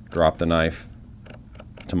 drop the knife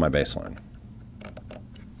to my baseline.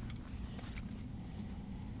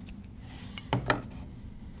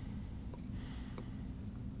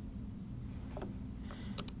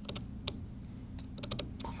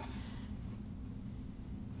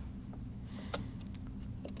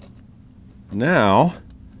 Now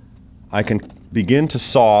I can begin to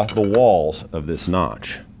saw the walls of this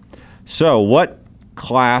notch. So what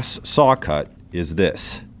class saw cut is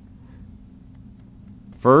this?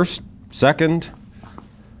 First, second,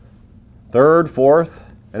 third, fourth?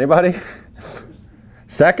 Anybody?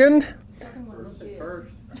 Second?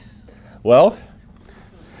 Well,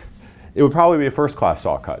 it would probably be a first class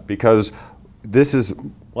saw cut because this is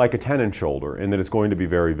like a tenon shoulder in that it's going to be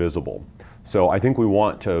very visible. So I think we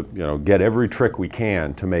want to, get every trick we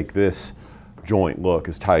can to make this joint look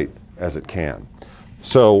as tight as it can.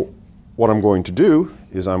 So what I'm going to do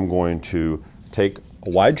is I'm going to take a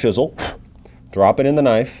wide chisel, drop it in the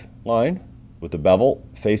knife line with the bevel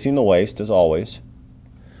facing the waist as always.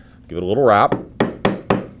 Give it a little wrap.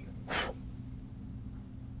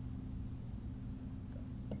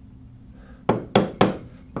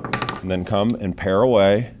 And then come and pare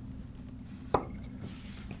away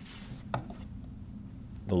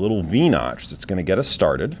the little V-notch that's going to get us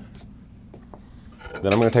started.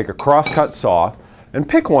 Then I'm going to take a cross-cut saw and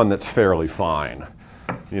pick one that's fairly fine.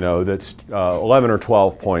 That's 11 or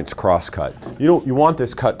 12 points cross-cut. You want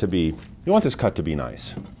this cut to be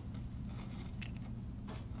nice.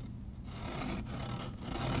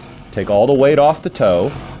 Take all the weight off the toe.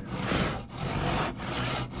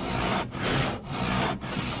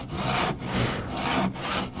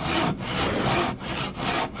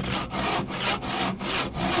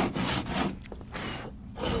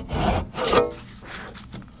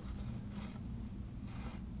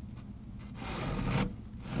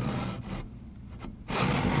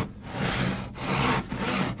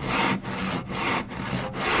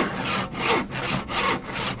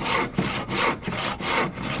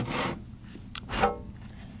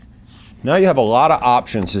 Now you have a lot of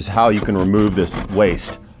options as how you can remove this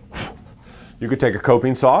waste. You could take a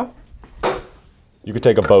coping saw, you could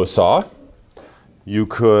take a bow saw, you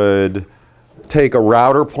could take a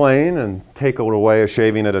router plane and take it away a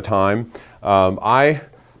shaving at a time. I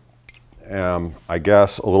am, I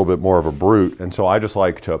guess, a little bit more of a brute, and so I just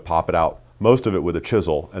like to pop it out, most of it with a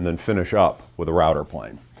chisel, and then finish up with a router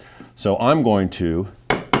plane. So I'm going to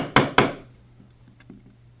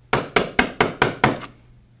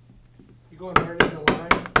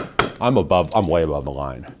I'm way above the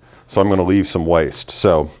line. So I'm going to leave some waste.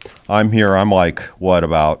 So I'm here, I'm like, what,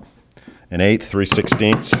 about an 1/8,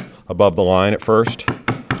 3/16 above the line at first,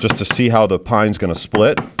 just to see how the pine's going to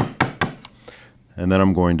split. And then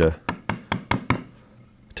I'm going to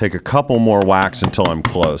take a couple more whacks until I'm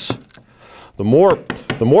close. The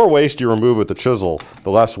more waste you remove with the chisel, the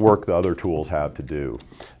less work the other tools have to do.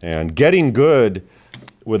 And getting good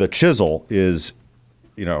with a chisel is,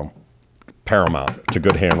 paramount to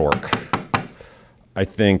good handwork. I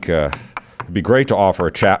think it'd be great to offer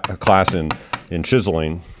a class in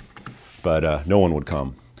chiseling, but no one would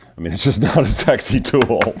come. I mean, it's just not a sexy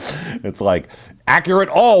tool. It's like accurate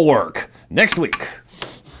all work next week.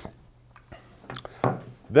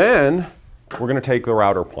 Then we're going to take the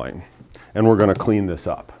router plane and we're going to clean this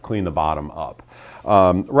up, clean the bottom up.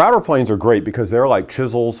 Router planes are great because they're like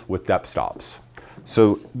chisels with depth stops.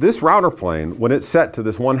 So this router plane, when it's set to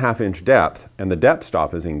this 1/2 inch depth and the depth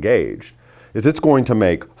stop is engaged, it's going to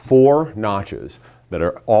make 4 notches that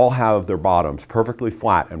all have their bottoms perfectly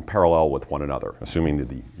flat and parallel with one another, assuming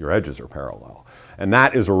that your edges are parallel. And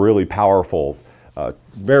that is a really powerful,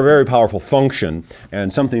 very, very powerful function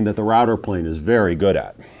and something that the router plane is very good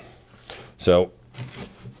at. So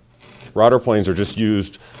router planes are just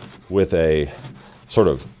used with a sort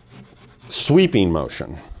of sweeping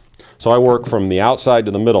motion. So I work from the outside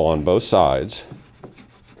to the middle on both sides.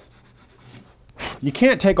 You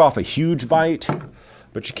can't take off a huge bite,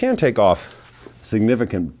 but you can take off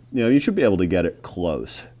significant, you should be able to get it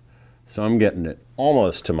close. So I'm getting it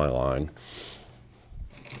almost to my line.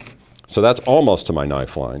 So that's almost to my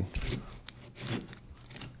knife line.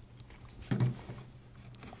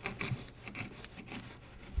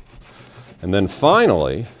 And then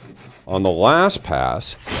finally, on the last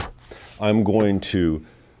pass, I'm going to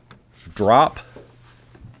drop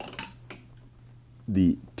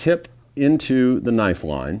the tip into the knife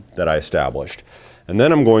line that I established, and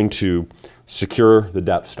then I'm going to secure the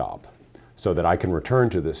depth stop so that I can return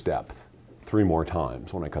to this depth 3 more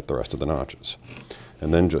times when I cut the rest of the notches.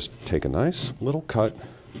 And then just take a nice little cut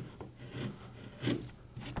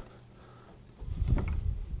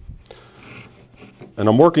And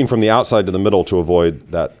I'm working from the outside to the middle to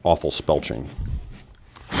avoid that awful spelching.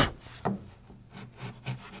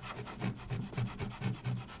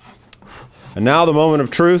 And now the moment of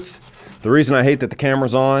truth. The reason I hate that the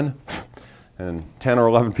camera's on and 10 or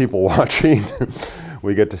 11 people watching,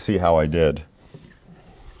 we get to see how I did.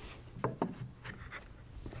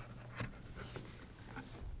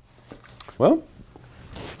 Well,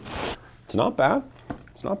 it's not bad.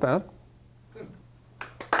 It's not bad.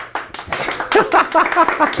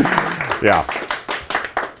 Yeah.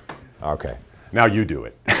 Okay. Now you do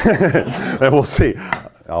it. And we'll see. I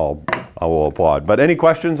will applaud. But any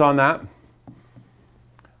questions on that?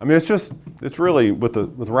 I mean, it's really, with the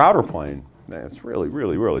router plane, it's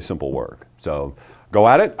really simple work. So go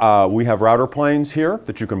at it. We have router planes here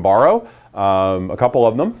that you can borrow, a couple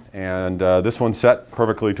of them. And this one's set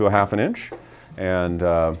perfectly to a 1/2 inch. And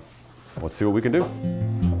let's see what we can do.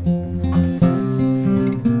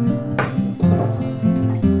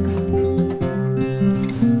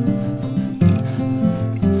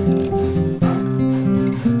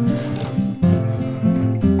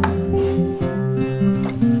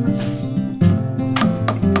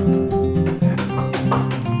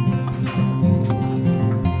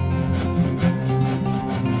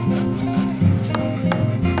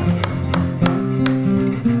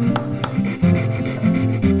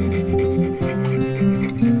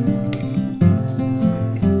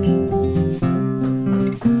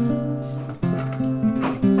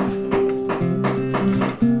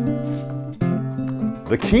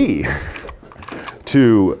 The key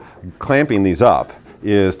to clamping these up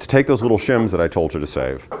is to take those little shims that I told you to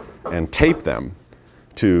save and tape them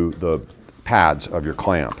to the pads of your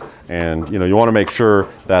clamp. And you want to make sure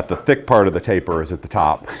that the thick part of the taper is at the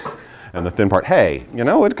top and the thin part, hey,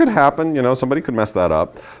 it could happen, somebody could mess that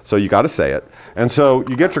up. So you got to say it. And so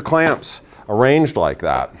you get your clamps arranged like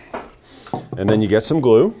that. And then you get some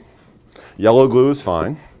glue. Yellow glue is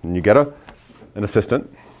fine. And you get an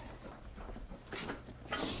assistant.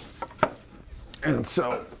 And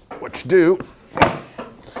so what you do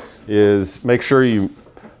is make sure you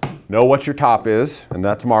know what your top is, and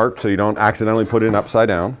that's marked so you don't accidentally put it in upside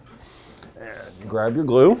down. And you grab your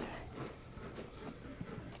glue,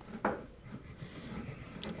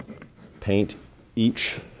 paint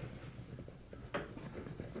each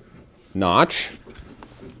notch.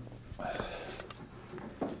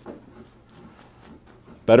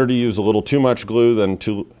 Better to use a little too much glue than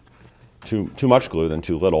too much glue than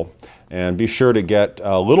too little. And be sure to get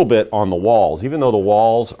a little bit on the walls. Even though the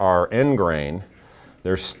walls are end grain,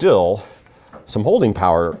 there's still some holding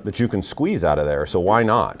power that you can squeeze out of there, so why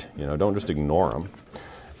not? Don't just ignore them.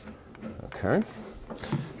 Okay.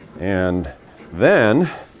 And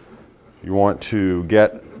then you want to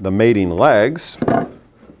get the mating legs.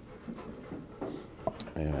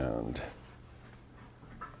 And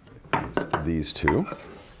these two.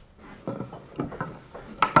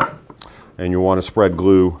 And you want to spread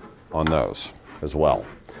glue on those as well.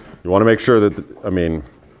 You want to make sure that,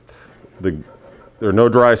 there are no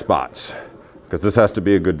dry spots, because this has to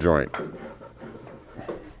be a good joint.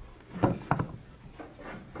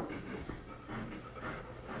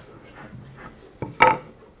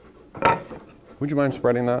 Would you mind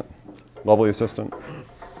spreading that, lovely assistant?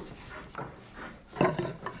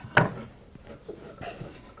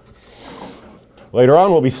 Later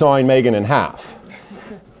on, we'll be sawing Megan in half,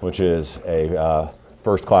 which is a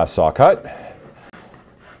first-class saw cut.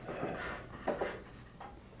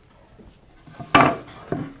 You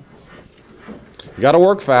got to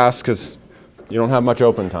work fast because you don't have much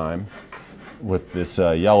open time with this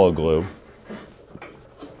yellow glue.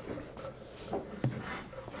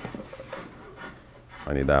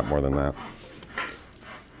 I need that more than that.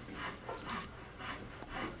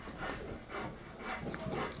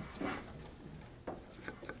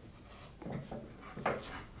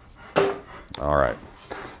 All right.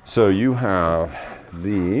 So you have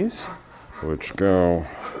these, which go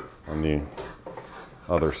on the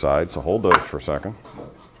other side. So hold those for a second.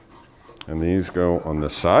 And these go on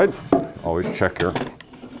this side. Always check your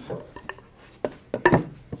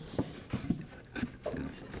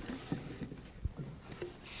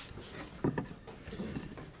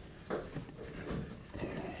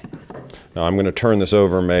Now I'm going to turn this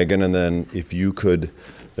over, Megan, and then if you could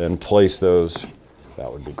then place those,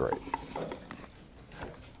 that would be great.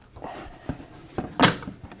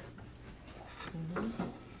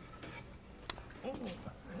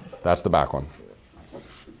 That's the back one.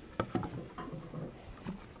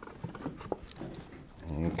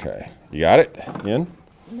 Okay, you got it in?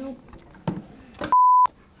 Nope.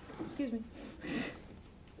 Excuse me.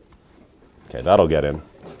 Okay, that'll get in.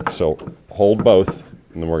 So hold both,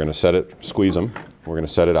 and then we're going to set it, squeeze them. We're going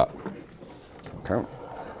to set it up. Okay,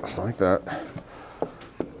 just like that.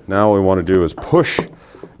 Now what we want to do is push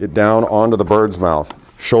it down onto the bird's mouth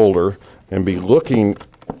shoulder and be looking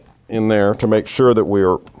in there to make sure that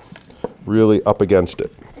we're really up against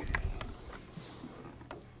it.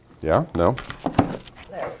 Yeah? No?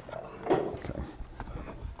 There we go. Okay.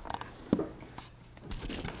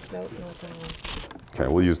 Nope, not that one. Okay,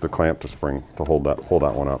 we'll use the clamp to spring to hold that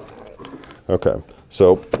one up. Okay,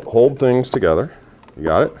 so hold things together. You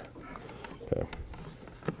got it? Okay.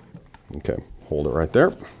 Okay, hold it right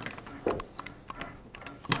there.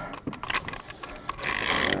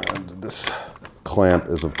 And this clamp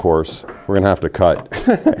is, of course, we're going to have to cut.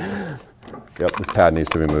 Yep, this pad needs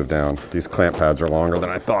to be moved down. These clamp pads are longer than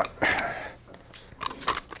I thought.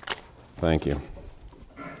 Thank you.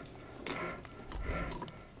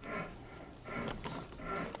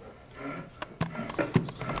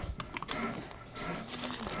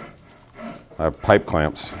 I have pipe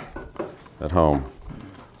clamps at home.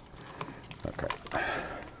 Okay.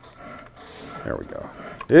 There we go.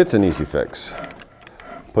 It's an easy fix.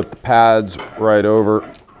 Put the pads right over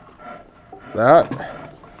that,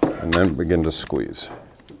 and then begin to squeeze.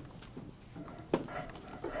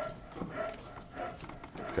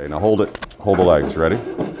 Okay, now hold it. Hold the legs. Ready?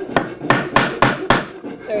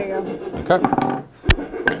 There you go. Okay.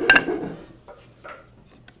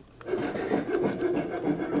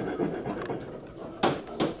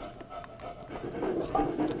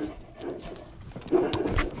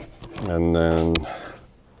 And then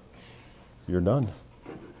you're done.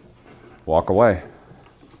 Walk away.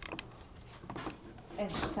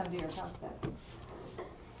 And come do your crosscut.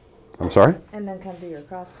 I'm sorry? And then come do your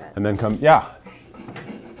crosscut. And then come, yeah.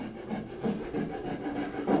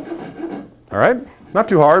 All right, not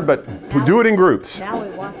too hard, but we do it in groups. Now we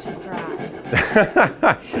watch it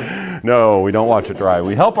dry. No, we don't watch it dry.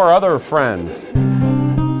 We help our other friends.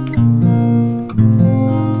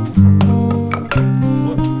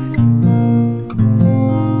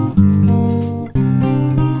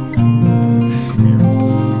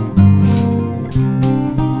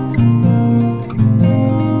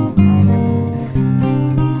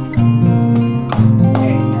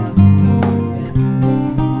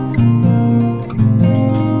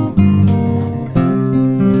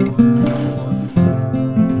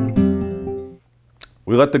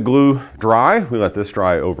 We let the glue dry. We let this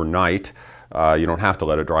dry overnight. You don't have to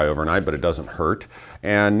let it dry overnight, but it doesn't hurt.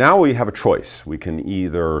 And now we have a choice. We can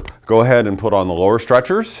either go ahead and put on the lower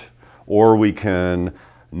stretchers, or we can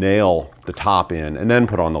nail the top in and then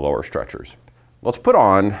put on the lower stretchers. Let's put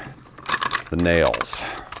on the nails,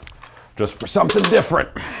 just for something different.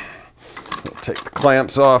 We'll take the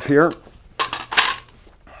clamps off here.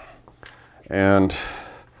 And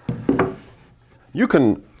you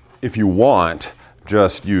can, if you want,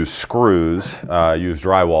 just use screws, use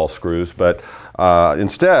drywall screws, but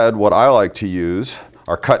instead what I like to use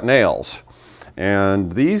are cut nails. And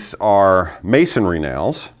these are masonry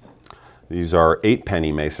nails. These are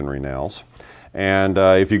 8-penny masonry nails. And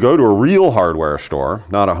if you go to a real hardware store,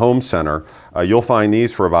 not a home center, you'll find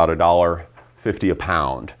these for about $1.50 a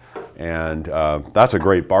pound. And that's a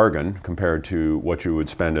great bargain compared to what you would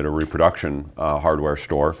spend at a reproduction hardware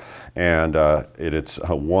store. And it's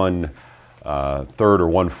a 1/3 or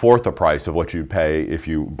 1/4 the price of what you'd pay if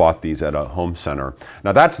you bought these at a home center.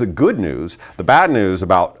 Now that's the good news. The bad news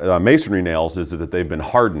about masonry nails is that they've been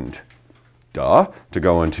hardened, to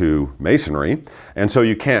go into masonry, and so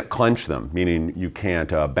you can't clench them, meaning you can't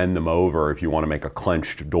bend them over if you want to make a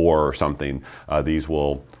clenched door or something. These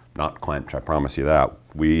will not clench, I promise you that.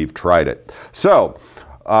 We've tried it. So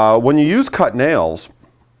when you use cut nails,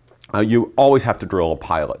 you always have to drill a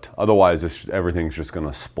pilot, otherwise everything's just going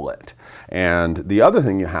to split. And the other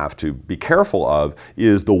thing you have to be careful of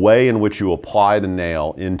is the way in which you apply the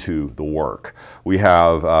nail into the work. We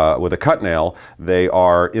have, with a cut nail, they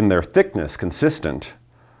are in their thickness consistent,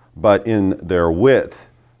 but in their width,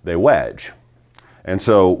 they wedge. And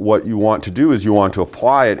so what you want to do is you want to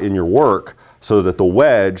apply it in your work so that the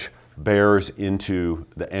wedge bears into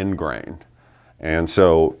the end grain. And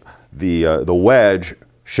so the wedge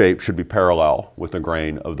shape should be parallel with the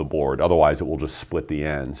grain of the board, otherwise it will just split the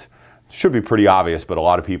ends. Should be pretty obvious, but a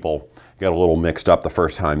lot of people get a little mixed up the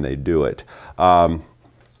first time they do it. Like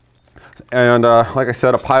I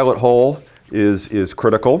said, a pilot hole is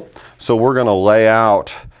critical. So we're going to lay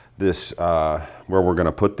out this where we're going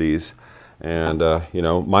to put these, and you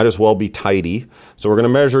know, might as well be tidy. So we're going to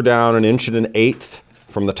measure down 1 1/8 inches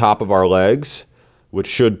from the top of our legs, which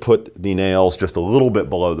should put the nails just a little bit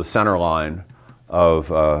below the center line of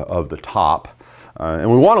the top.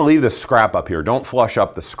 And we want to leave this scrap up here. Don't flush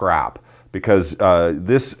up the scrap, because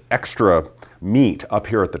this extra meat up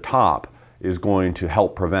here at the top is going to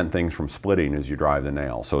help prevent things from splitting as you drive the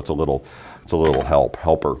nail. So it's a little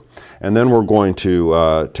helper. And then we're going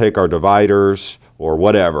to take our dividers or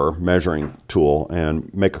whatever measuring tool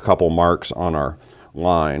and make a couple marks on our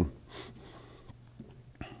line.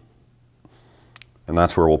 And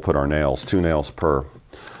that's where we'll put our nails, 2 nails per.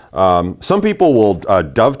 Some people will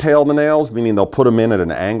dovetail the nails, meaning they'll put them in at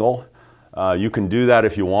an angle. You can do that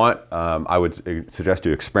if you want. I would suggest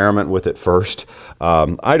you experiment with it first.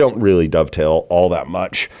 I don't really dovetail all that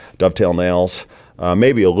much, dovetail nails,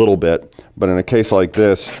 maybe a little bit, but in a case like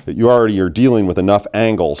this, you're dealing with enough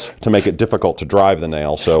angles to make it difficult to drive the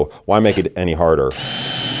nail, so why make it any harder?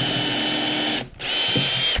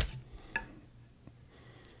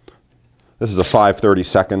 This is a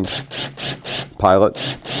 5/32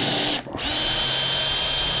 pilot.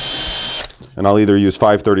 And I'll either use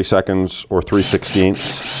 5/32 or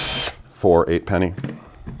 3/16 for 8 penny. Let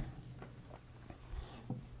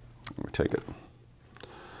me take it.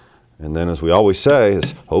 And then, as we always say,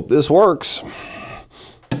 is hope this works.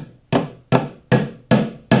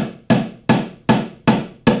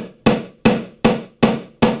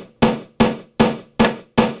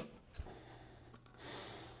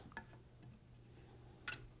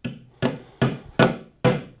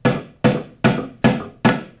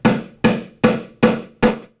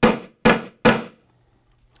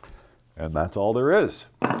 And that's all there is.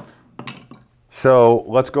 So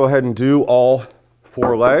let's go ahead and do all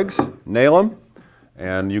 4 legs, nail them,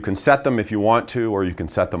 and you can set them if you want to, or you can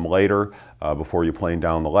set them later before you plane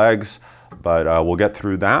down the legs. But we'll get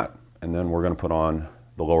through that, and then we're going to put on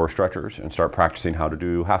the lower stretchers and start practicing how to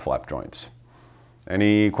do half lap joints.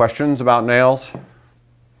 Any questions about nails?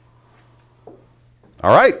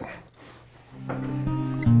 All right.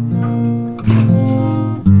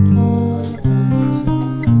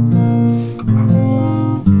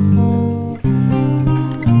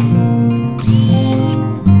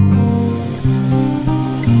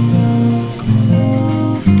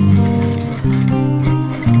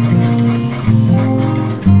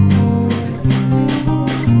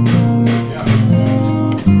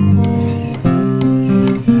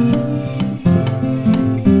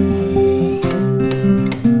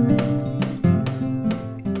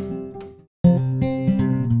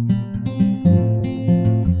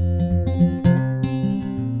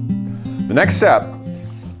 The next step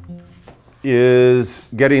is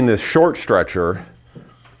getting this short stretcher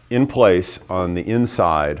in place on the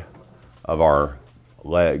inside of our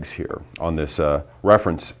legs here, on this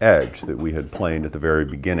reference edge that we had planed at the very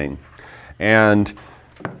beginning. And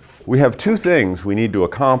we have 2 things we need to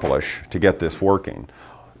accomplish to get this working.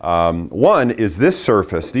 One is this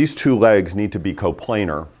surface, these 2 legs need to be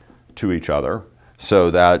coplanar to each other so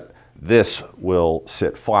that this will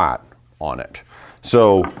sit flat on it.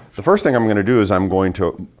 So the first thing I'm going to do is I'm going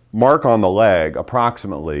to mark on the leg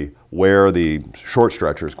approximately where the short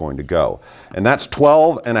stretcher is going to go. And that's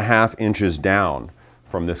 12.5 inches down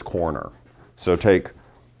from this corner. So take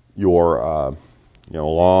your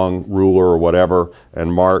long ruler or whatever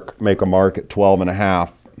and make a mark at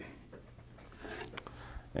 12.5.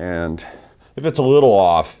 And if it's a little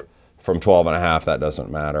off from 12.5, that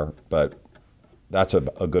doesn't matter, but that's a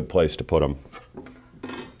good place to put them.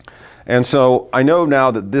 And so I know now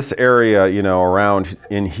that this area, around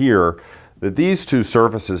in here, that these 2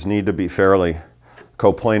 surfaces need to be fairly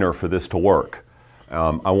coplanar for this to work.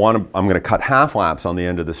 I'm going to cut half laps on the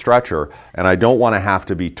end of the stretcher, and I don't want to have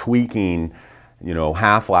to be tweaking,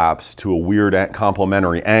 half laps to a weird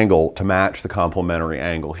complementary angle to match the complementary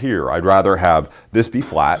angle here. I'd rather have this be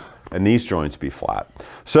flat and these joints be flat.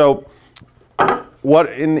 So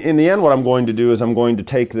in the end, what I'm going to do is I'm going to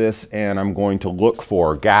take this and I'm going to look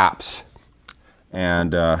for gaps.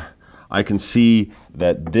 And I can see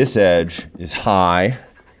that this edge is high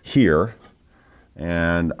here,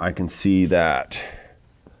 and I can see that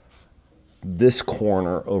this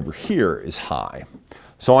corner over here is high.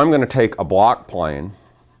 So I'm going to take a block plane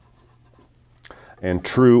and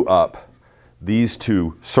true up these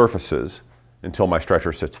 2 surfaces until my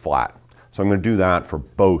stretcher sits flat. So I'm going to do that for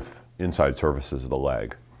both inside surfaces of the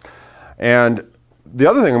leg. And the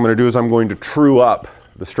other thing I'm going to do is I'm going to true up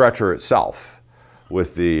the stretcher itself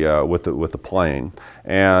with the plane.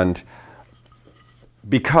 And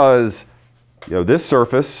because this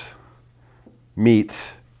surface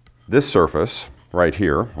meets this surface right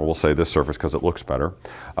here, or we'll say this surface because it looks better,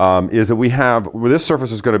 is that this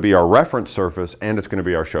surface is going to be our reference surface and it's going to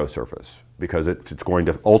be our show surface because it's going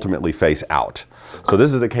to ultimately face out. So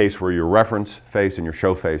this is a case where your reference face and your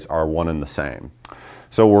show face are one and the same.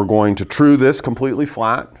 So we're going to true this completely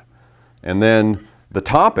flat, and then the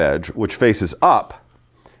top edge, which faces up,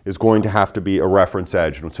 is going to have to be a reference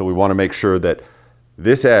edge. And so we want to make sure that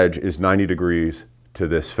this edge is 90 degrees to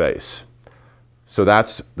this face. So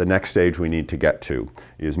that's the next stage we need to get to,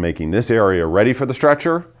 is making this area ready for the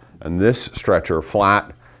stretcher and this stretcher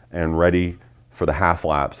flat and ready for the half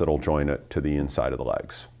laps that'll join it to the inside of the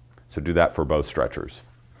legs. So do that for both stretchers.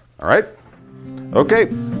 All right? Okay.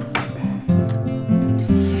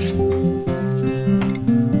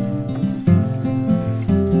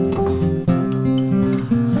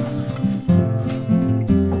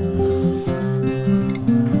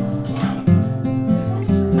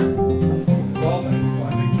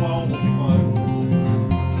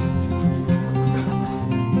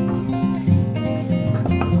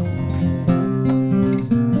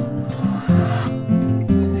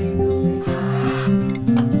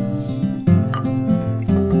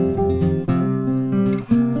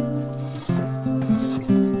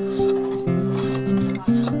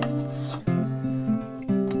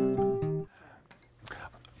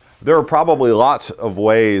 There are probably lots of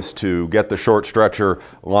ways to get the short stretcher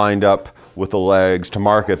lined up with the legs to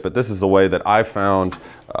mark it, but this is the way that I found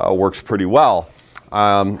works pretty well.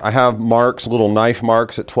 I have marks, little knife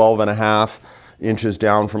marks at 12.5 inches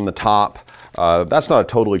down from the top. That's not a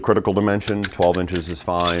totally critical dimension. 12 inches is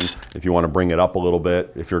fine if you want to bring it up a little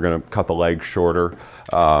bit, if you're going to cut the legs shorter.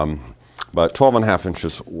 But 12.5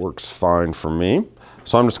 inches works fine for me.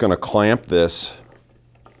 So I'm just going to clamp this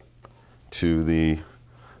to the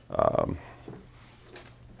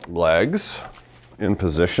legs in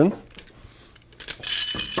position,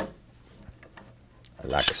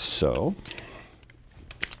 like so.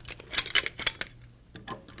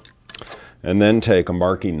 And then take a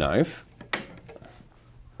marking knife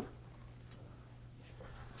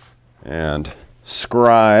and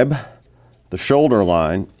scribe the shoulder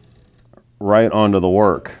line right onto the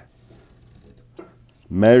work.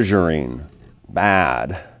 Measuring,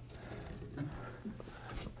 bad.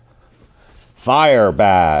 Fire,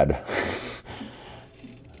 bad.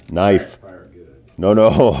 Knife. Fire good.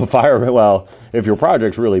 No, fire, well, if your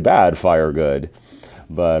project's really bad, fire good.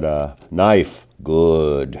 But knife,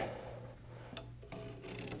 good.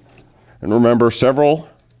 And remember, several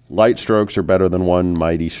light strokes are better than one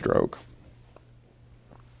mighty stroke.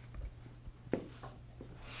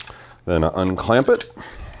 Then unclamp it.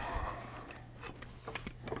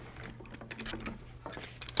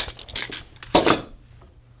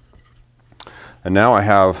 And now I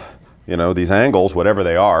have, these angles, whatever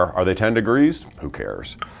they are. Are they 10 degrees? Who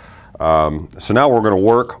cares? So now we're going to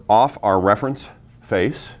work off our reference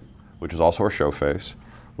face, which is also our show face,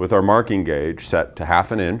 with our marking gauge set to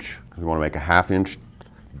 1/2 inch, because we want to make a 1/2 inch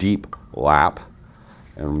deep lap.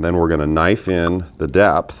 And then we're going to knife in the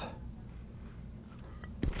depth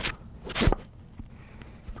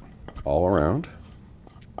all around.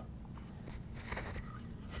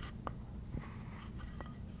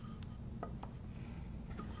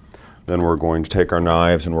 Then we're going to take our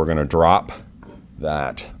knives and we're going to drop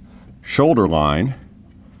that shoulder line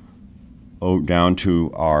down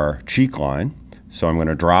to our cheek line. So I'm going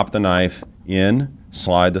to drop the knife in,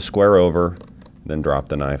 slide the square over, then drop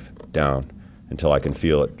the knife down until I can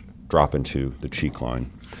feel it drop into the cheek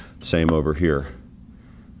line. Same over here.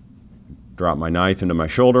 Drop my knife into my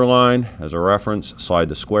shoulder line as a reference, slide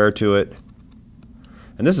the square to it.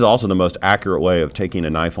 And this is also the most accurate way of taking a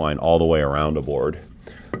knife line all the way around a board.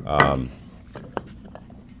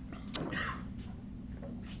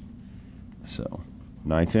 So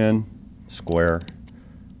knife in, square,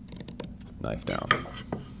 knife down.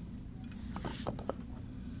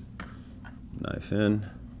 Knife in,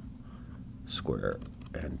 square,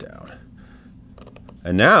 and down.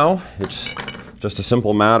 And now it's just a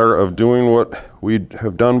simple matter of doing what we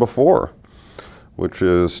have done before, which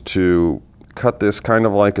is to cut this kind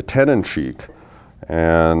of like a tenon cheek.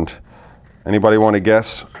 And anybody want to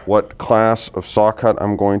guess what class of saw cut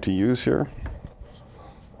I'm going to use here?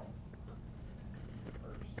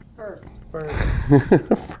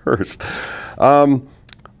 First.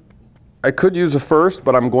 I could use a first,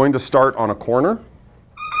 but I'm going to start on a corner.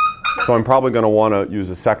 So I'm probably going to want to use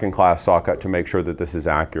a second class saw cut to make sure that this is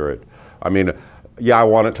accurate. I mean, yeah, I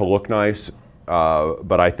want it to look nice,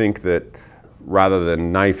 but I think that rather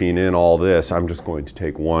than knifing in all this, I'm just going to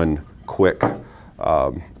take one quick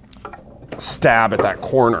stab at that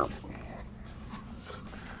corner.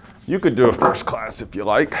 You could do a first class if you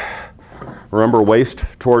like. Remember, waist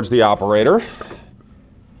towards the operator.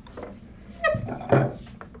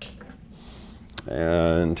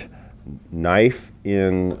 And knife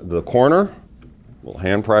in the corner, a little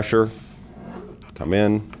hand pressure, come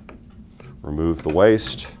in, remove the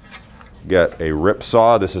waist, get a rip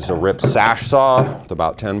saw. This is a rip sash saw with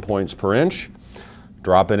about 10 points per inch.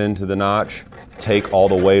 drop it into the notch, take all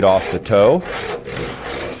the weight off the toe.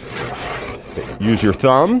 Use your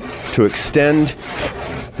thumb to extend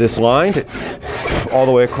this line all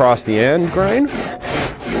the way across the end grain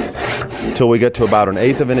until we get to about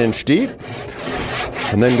 1/8 of an inch deep.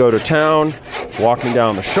 And then go to town, walking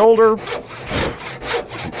down the shoulder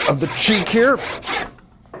of the cheek here.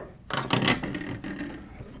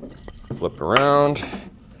 Flip it around.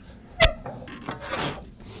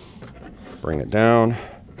 Bring it down.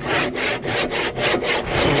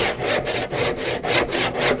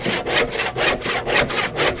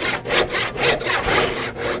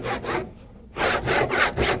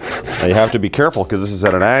 Now you have to be careful because this is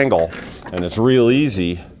at an angle and it's real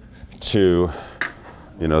easy to,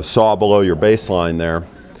 you know, saw below your baseline there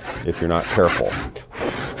if you're not careful.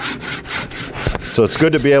 So it's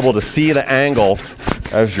good to be able to see the angle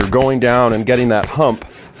as you're going down and getting that hump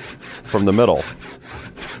from the middle.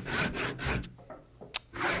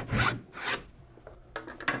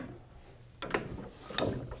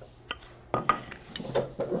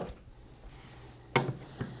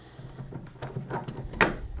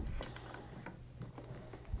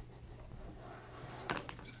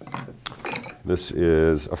 This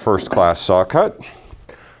is a first-class saw cut.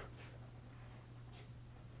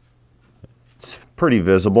 It's pretty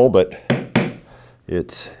visible, but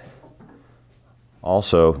it's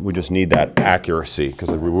also, we just need that accuracy because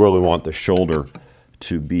we really want the shoulder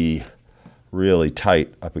to be really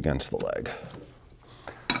tight up against the leg.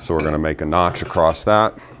 So we're going to make a notch across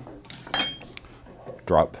that.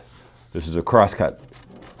 Drop. This is a crosscut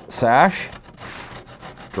sash.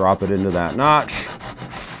 Drop it into that notch.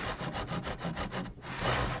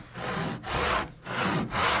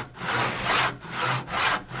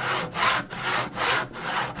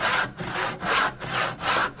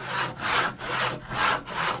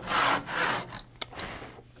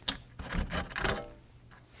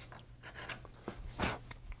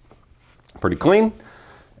 Pretty clean,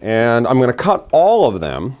 and I'm going to cut all of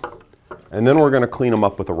them, and then we're going to clean them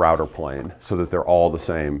up with a router plane so that they're all the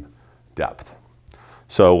same depth.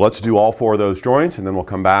 So let's do all 4 of those joints, and then we'll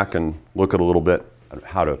come back and look at a little bit at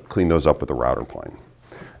how to clean those up with a router plane.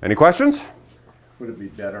 Any questions? Would it be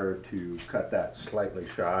better to cut that slightly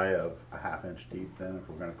shy of a 1/2 inch deep then if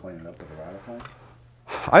we're going to clean it up with a router plane?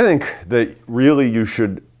 I think that really you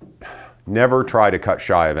should never try to cut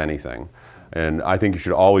shy of anything. And I think you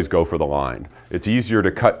should always go for the line. It's easier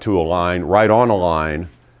to cut to a line, right on a line,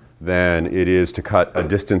 than it is to cut a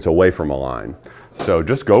distance away from a line. So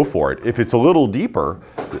just go for it. If it's a little deeper,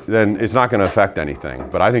 then it's not going to affect anything.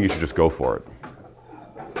 But I think you should just go for it.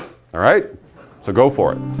 All right? So go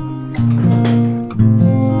for it.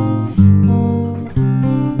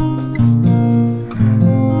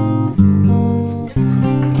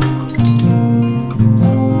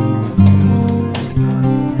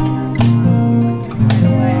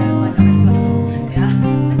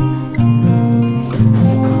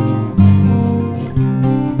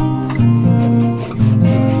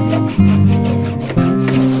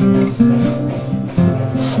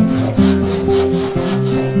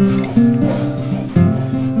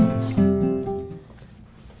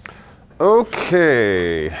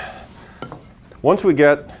 Okay, once we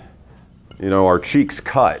get, you know, our cheeks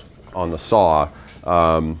cut on the saw,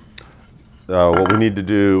 what we need to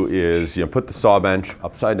do is, you know, put the saw bench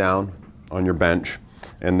upside down on your bench,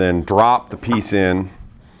 and then drop the piece in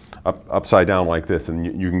upside down like this, and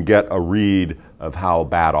you can get a read of how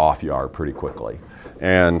bad off you are pretty quickly.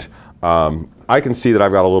 And I can see that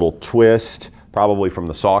I've got a little twist, probably from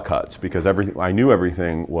the saw cuts, because I knew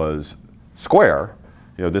everything was square.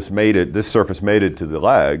 You know, this surface mated to the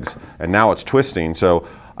legs, and now it's twisting. So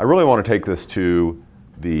I really want to take this to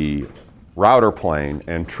the router plane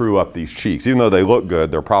and true up these cheeks. Even though they look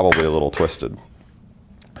good, they're probably a little twisted.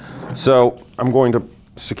 So I'm going to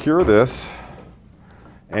secure this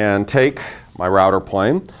and take my router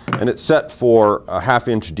plane, and it's set for a 1/2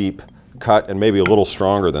 inch deep cut and maybe a little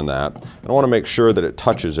stronger than that. And I want to make sure that it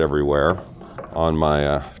touches everywhere on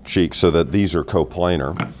my cheek so that these are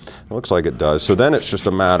coplanar. It looks like it does. So then it's just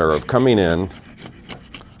a matter of coming in,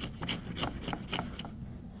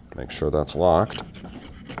 make sure that's locked,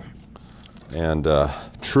 and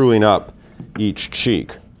truing up each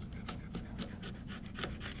cheek.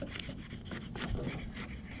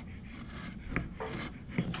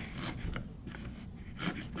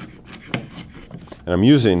 And I'm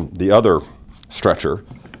using the other stretcher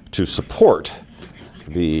to support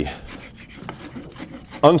the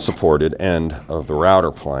unsupported end of the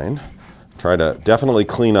router plane. Try to definitely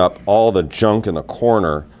clean up all the junk in the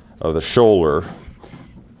corner of the shoulder.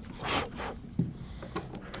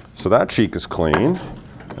 So that cheek is clean.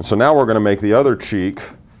 And And so now we're going to make the other cheek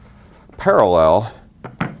parallel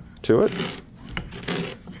to it.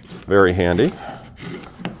 Very handy.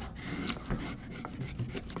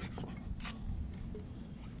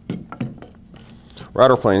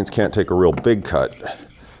 Router planes can't take a real big cut,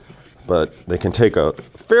 but they can take a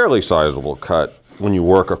fairly sizable cut when you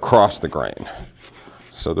work across the grain.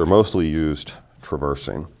 So they're mostly used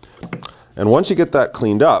traversing. And once you get that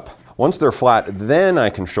cleaned up, once they're flat, then I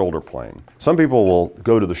can shoulder plane. Some people will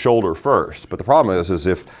go to the shoulder first, but the problem is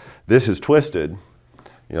if this is twisted,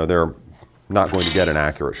 you know, they're not going to get an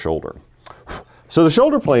accurate shoulder. So the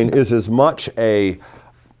shoulder plane is as much a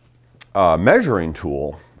measuring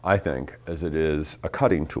tool, I think, as it is a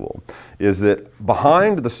cutting tool. Is that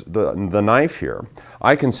behind the knife here,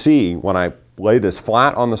 I can see when I lay this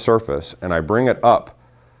flat on the surface and I bring it up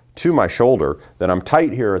to my shoulder that I'm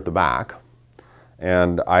tight here at the back,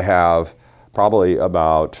 and I have probably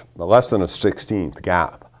about less than a 1/16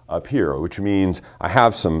 gap up here, which means I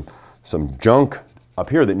have some junk up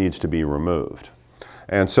here that needs to be removed.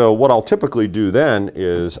 And so what I'll typically do then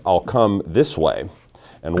is I'll come this way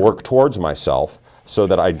and work towards myself so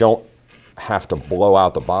that I don't have to blow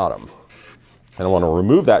out the bottom. And I want to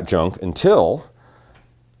remove that junk until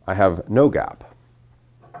I have no gap.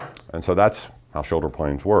 And so that's how shoulder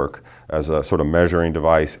planes work, as a sort of measuring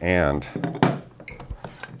device and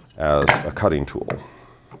as a cutting tool.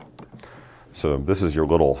 So this is your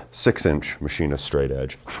little 6-inch machinist straight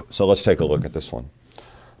edge. So let's take a look at this one.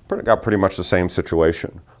 Got pretty much the same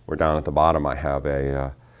situation. Where down at the bottom I have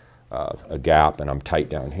a gap and I'm tight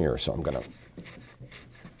down here, so I'm going to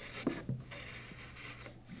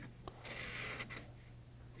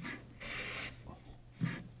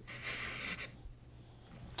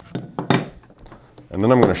and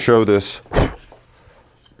then I'm going to show this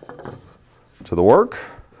to the work.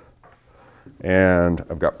 And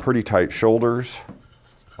I've got pretty tight shoulders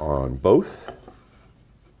on both.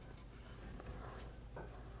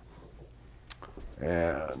 And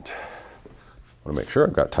I want to make sure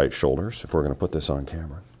I've got tight shoulders if we're going to put this on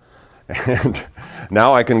camera. And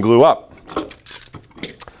now I can glue up.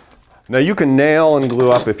 Now you can nail and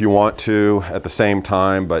glue up if you want to at the same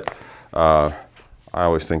time, but I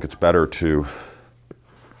always think it's better to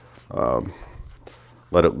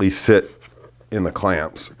let it at least sit in the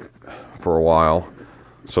clamps for a while.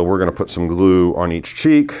 So we're going to put some glue on each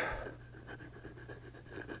cheek.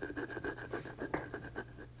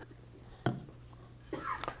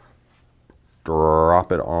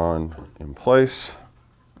 Drop it on in place,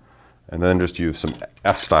 and then just use some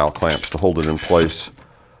F-style clamps to hold it in place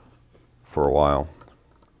for a while.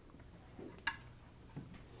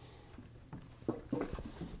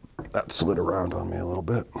 That slid around on me a little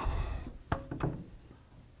bit.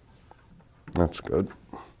 That's good.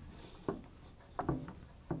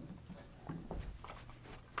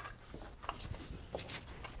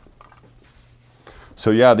 So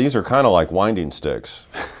yeah, these are kind of like winding sticks.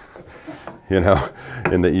 You know,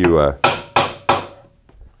 in that you,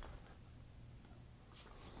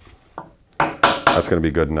 that's going to be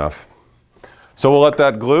good enough. So we'll let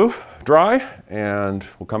that glue dry, and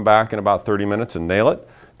we'll come back in about 30 minutes and nail it.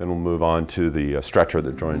 Then we'll move on to the stretcher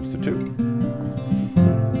that joins the two.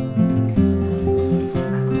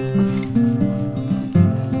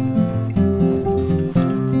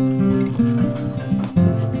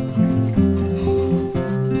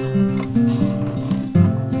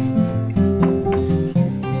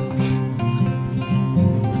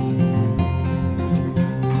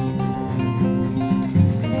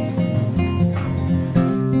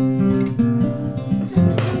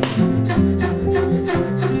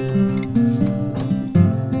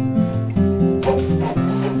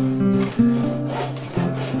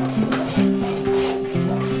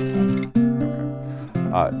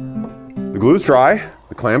 The glue's dry,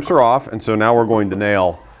 the clamps are off, and so now we're going to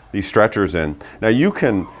nail these stretchers in. Now you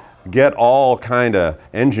can get all kind of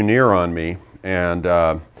engineer on me and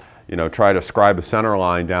you know, try to scribe a center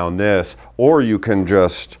line down this, or you can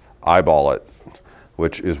just eyeball it,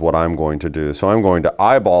 which is what I'm going to do. So I'm going to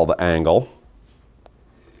eyeball the angle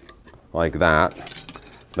like that.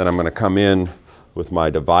 Then I'm going to come in with my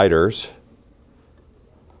dividers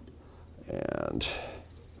and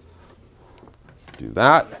do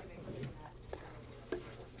that.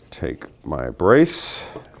 Take my brace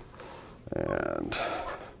and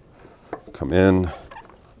come in.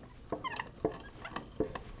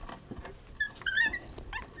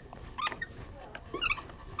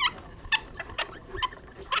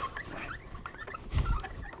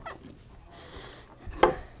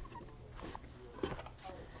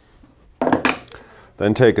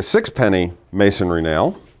 Then take a 6-penny masonry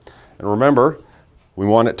nail, and remember, we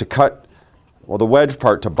want it to cut well, the wedge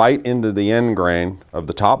part to bite into the end grain of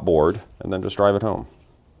the top board and then just drive it home.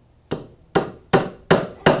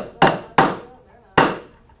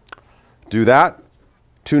 Do that,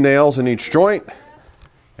 2 nails in each joint,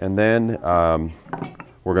 and then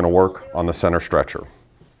we're going to work on the center stretcher.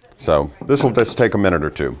 So this will just take a minute or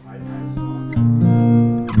two.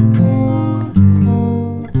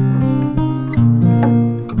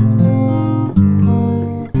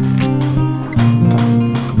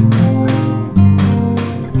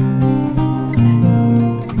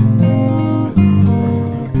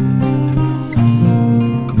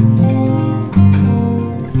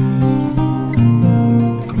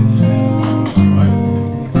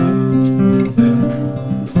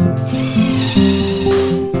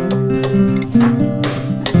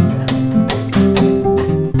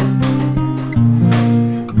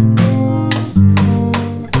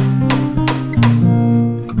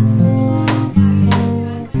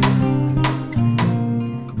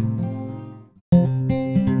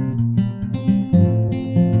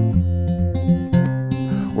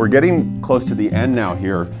 We're getting close to the end now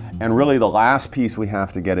here, and really the last piece we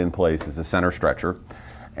have to get in place is the center stretcher.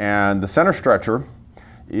 And the center stretcher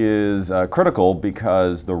is critical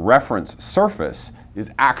because the reference surface is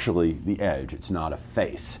actually the edge. It's not a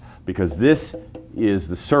face, because this is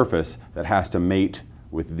the surface that has to mate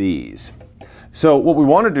with these. So what we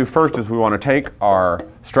want to do first is we want to take our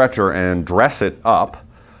stretcher and dress it up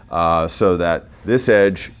so that this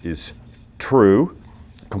edge is true,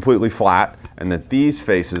 completely flat, and that these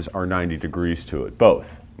faces are 90 degrees to it, both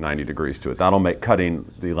 90 degrees to it. That'll make cutting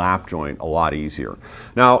the lap joint a lot easier.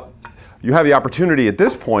 Now, you have the opportunity at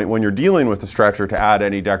this point when you're dealing with the stretcher to add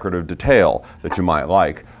any decorative detail that you might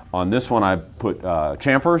like. On this one I put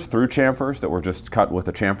chamfers, through chamfers that were just cut with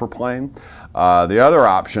a chamfer plane. The other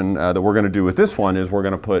option that we're going to do with this one is we're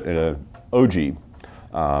going to put an OG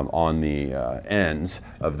on the ends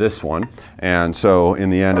of this one, and so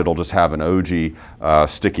in the end it'll just have an OG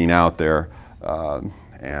sticking out there,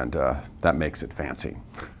 and that makes it fancy.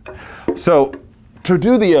 So to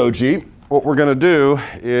do the OG, what we're going to do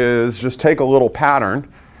is just take a little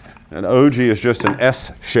pattern. An OG is just an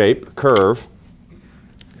S-shape curve,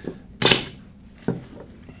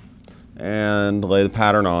 and lay the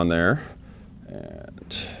pattern on there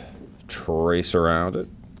and trace around it.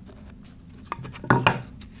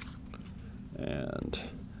 And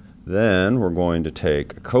then we're going to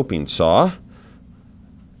take a coping saw,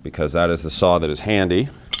 because that is the saw that is handy,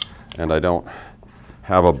 and I don't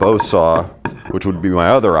have a bow saw, which would be my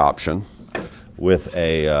other option, with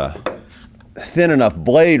a thin enough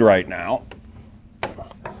blade right now.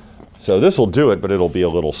 So this will do it, but it'll be a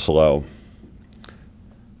little slow.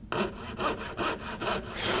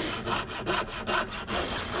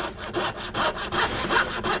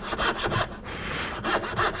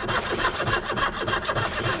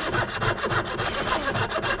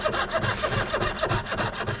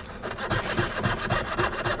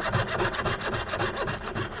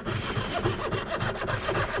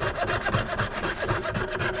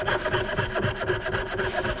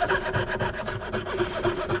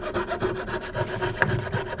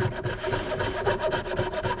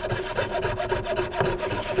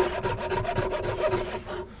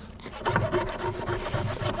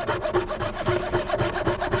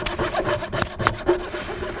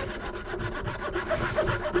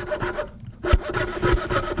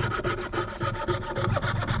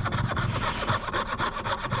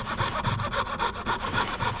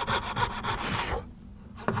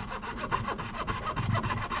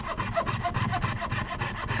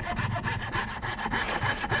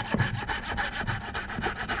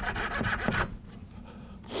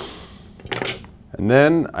 And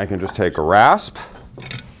then I can just take a rasp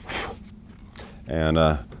and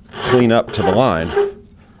clean up to the line.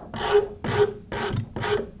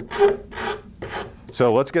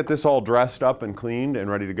 So let's get this all dressed up and cleaned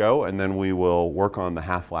and ready to go, and then we will work on the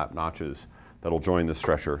half lap notches that'll join the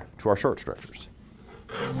stretcher to our short stretchers.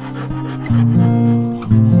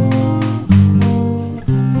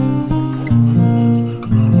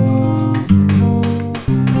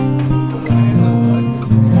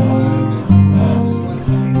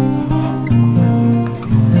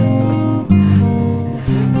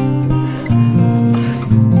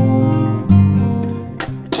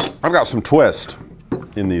 I've got some twist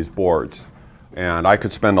in these boards, and I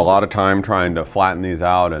could spend a lot of time trying to flatten these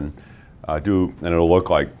out and it'll look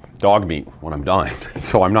like dog meat when I'm done.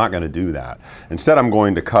 So I'm not going to do that. Instead, I'm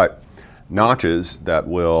going to cut notches that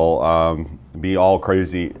will be all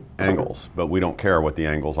crazy angles, but we don't care what the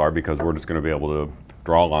angles are because we're just going to be able to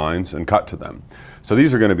draw lines and cut to them. So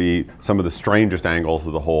these are going to be some of the strangest angles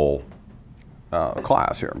of the whole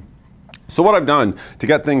class here. So what I've done to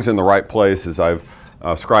get things in the right place is I've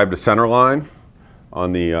scribed a center line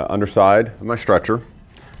on the underside of my stretcher,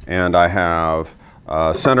 and I have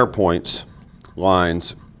center points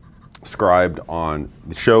lines scribed on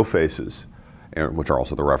the show faces, which are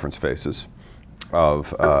also the reference faces of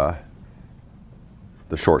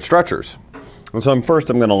the short stretchers. And so first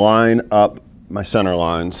I'm going to line up my center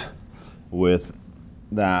lines with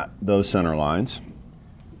those center lines.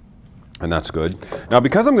 And that's good. Now,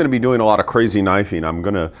 because I'm going to be doing a lot of crazy knifing,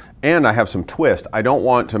 and I have some twist, I don't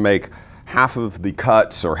want to make half of the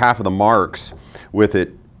cuts or half of the marks with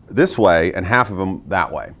it this way and half of them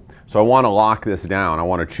that way. So I want to lock this down. I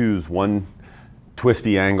want to choose one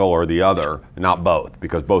twisty angle or the other, and not both,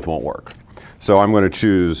 because both won't work. So I'm going to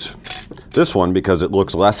choose this one because it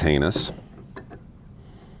looks less heinous.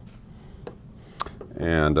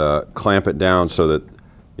 And clamp it down so that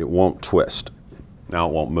it won't twist. Now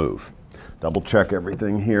it won't move. Double check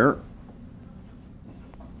everything here.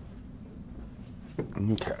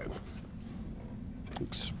 Okay.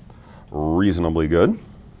 Looks reasonably good.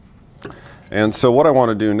 And so what I want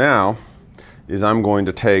to do now is I'm going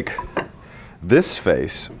to take this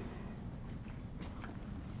face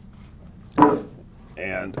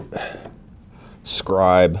and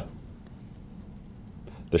scribe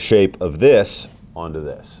the shape of this onto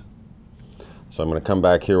this. So I'm going to come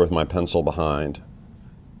back here with my pencil behind.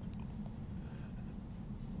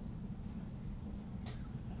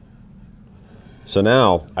 So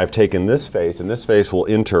now I've taken this face, and this face will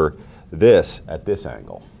enter this at this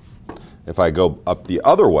angle. If I go up the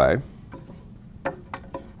other way,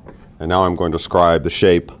 and now I'm going to scribe the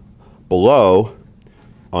shape below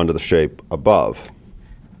onto the shape above.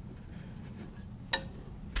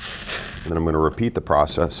 And then I'm going to repeat the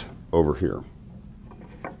process over here.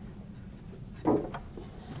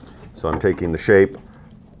 So I'm taking the shape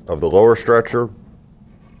of the lower stretcher,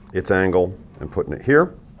 its angle, and putting it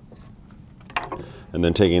here. And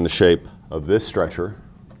then taking the shape of this stretcher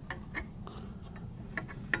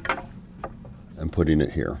and putting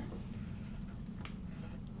it here.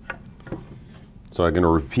 So I'm going to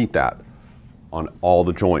repeat that on all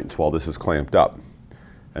the joints while this is clamped up.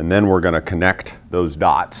 And then we're going to connect those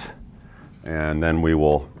dots, and then we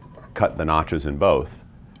will cut the notches in both,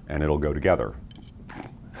 and it'll go together.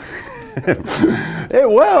 It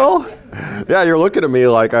will. Yeah, you're looking at me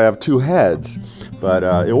like I have two heads, but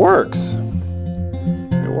it works.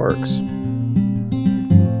 It works.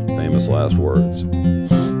 Famous last words.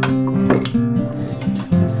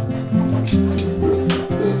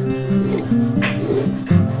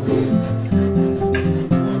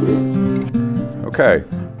 Okay,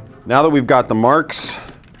 now that we've got the marks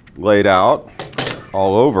laid out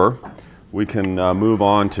all over, we can move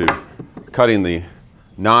on to cutting the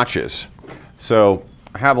notches. So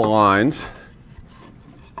I have the lines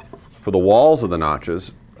for the walls of the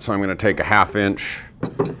notches, so I'm going to take a 1/2 inch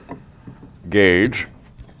gauge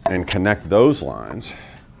and connect those lines.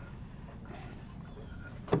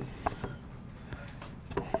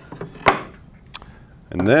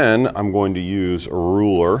 And then I'm going to use a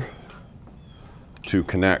ruler to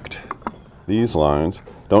connect these lines.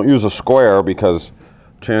 Don't use a square because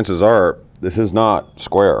chances are this is not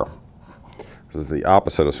square. This is the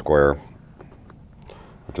opposite of square,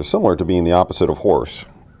 which is similar to being the opposite of horse.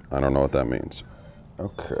 I don't know what that means.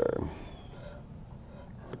 Okay.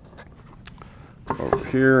 Over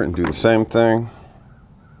here and do the same thing.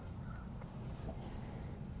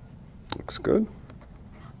 Looks good.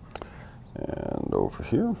 And over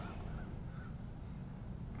here.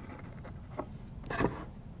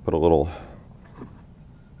 Put a little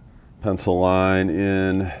pencil line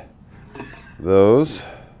in those.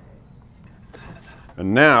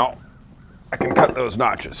 And now I can cut those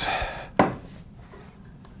notches.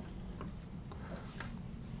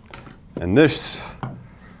 And this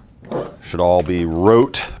should all be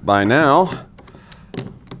rote by now.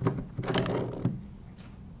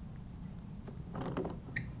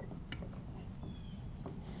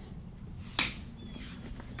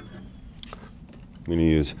 I'm going to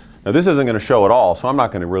use, now this isn't going to show at all, so I'm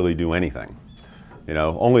not going to really do anything. You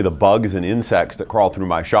know, only the bugs and insects that crawl through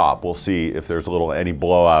my shop will see if there's any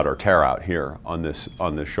blowout or tear out here on this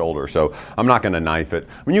shoulder. So I'm not going to knife it.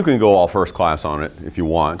 I mean, you can go all first class on it if you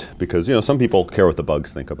want, because you know some people care what the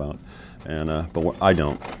bugs think about, and but I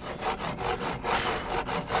don't.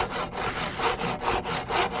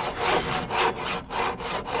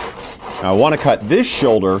 Now I want to cut this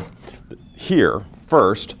shoulder here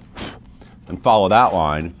first, and follow that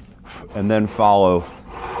line, and then follow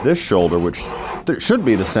this shoulder, which should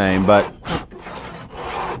be the same, but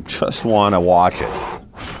just want to watch it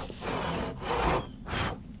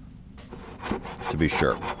to be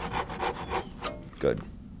sure. Good.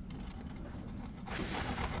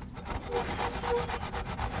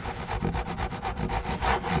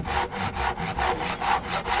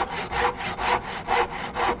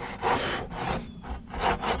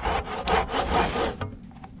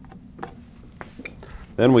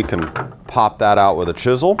 Then we can pop that out with a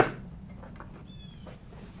chisel.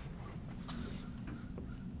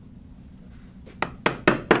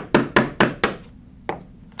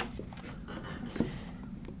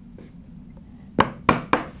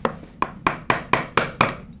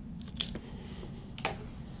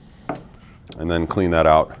 And then clean that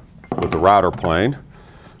out with the router plane,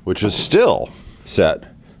 which is still set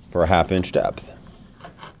for a 1/2 inch depth.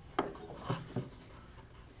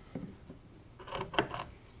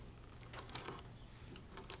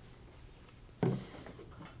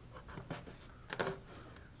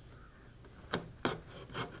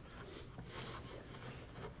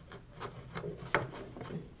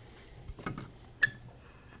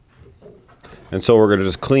 And so we're going to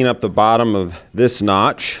just clean up the bottom of this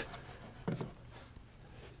notch,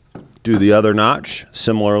 do the other notch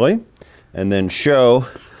similarly, and then show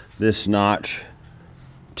this notch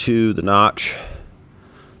to the notch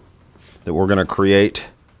that we're going to create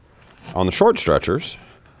on the short stretchers,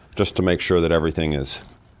 just to make sure that everything is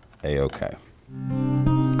a-okay.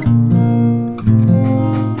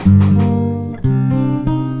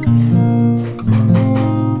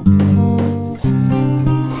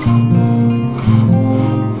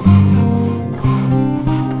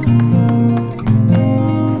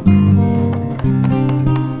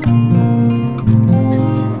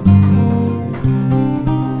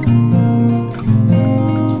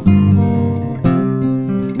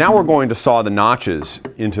 Now we're going to saw the notches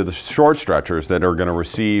into the short stretchers that are going to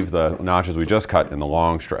receive the notches we just cut in the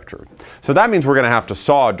long stretcher. So that means we're going to have to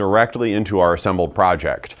saw directly into our assembled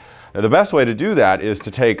project. Now, the best way to do that is to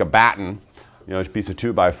take a batten, a piece of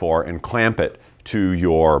 2x4, and clamp it to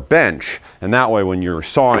your bench. And that way, when you're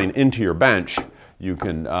sawing into your bench, you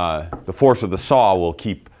can, the force of the saw will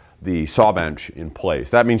keep the saw bench in place.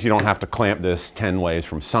 That means you don't have to clamp this 10 ways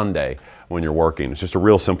from Sunday when you're working. It's just a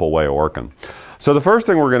real simple way of working. So the first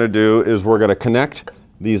thing we're going to do is we're going to connect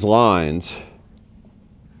these lines.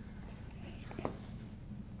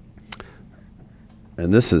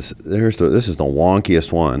 And this is the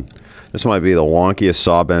wonkiest one. This might be the wonkiest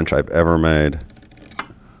saw bench I've ever made.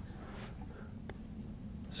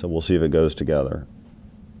 So we'll see if it goes together.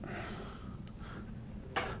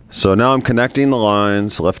 So now I'm connecting the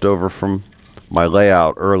lines left over from my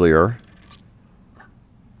layout earlier.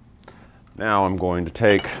 Now I'm going to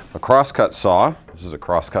take a crosscut saw. This is a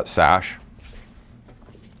crosscut sash.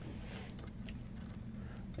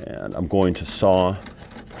 And I'm going to saw.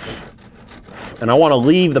 And I want to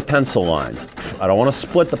leave the pencil line. I don't want to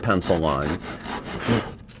split the pencil line.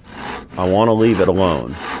 I want to leave it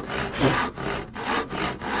alone.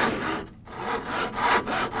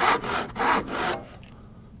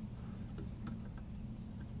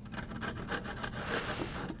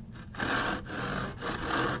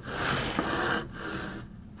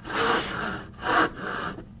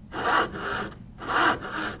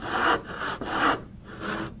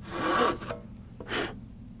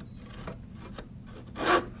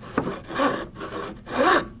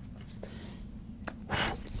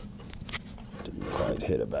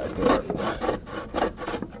 Hit it back there.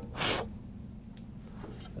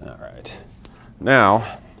 All right.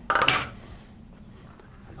 Now,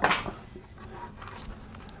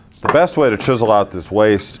 the best way to chisel out this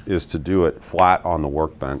waste is to do it flat on the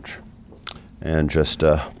workbench and just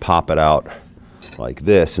pop it out like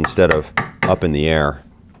this instead of up in the air.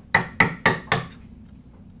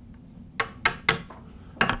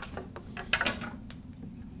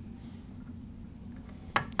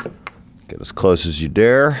 Get as close as you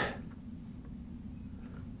dare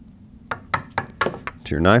to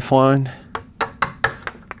your knife line,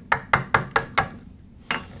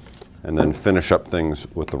 and then finish up things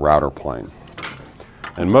with the router plane.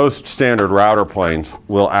 And most standard router planes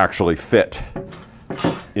will actually fit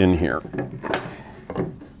in here.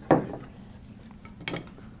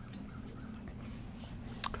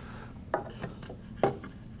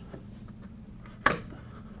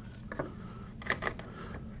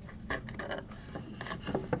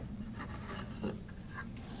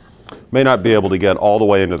 May not be able to get all the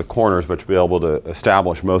way into the corners, but to be able to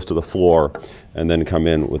establish most of the floor and then come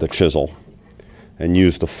in with a chisel and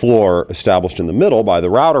use the floor established in the middle by the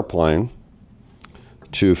router plane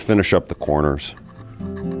to finish up the corners.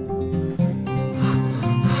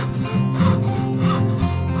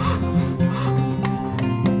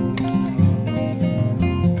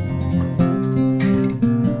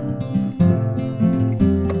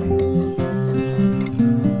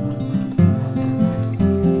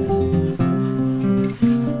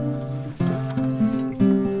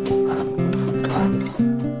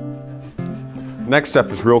 Next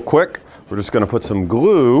step is real quick. We're just going to put some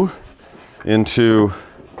glue into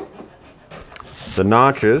the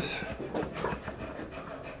notches.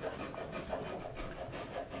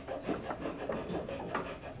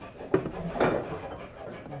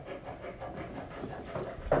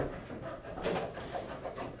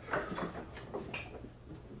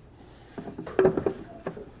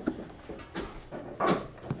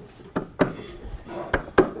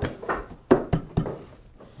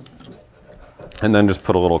 And then just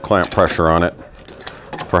put a little clamp pressure on it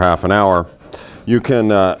for half an hour. You can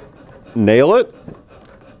nail it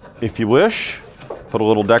if you wish. Put a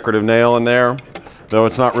little decorative nail in there, though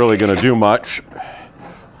it's not really going to do much.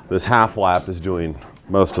 This half lap is doing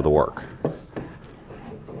most of the work.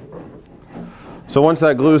 So once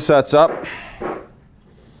that glue sets up,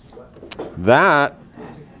 that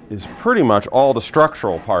is pretty much all the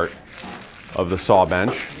structural part of the saw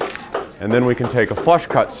bench. And then we can take a flush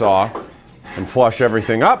cut saw and flush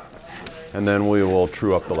everything up, and then we will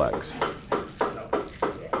true up the legs.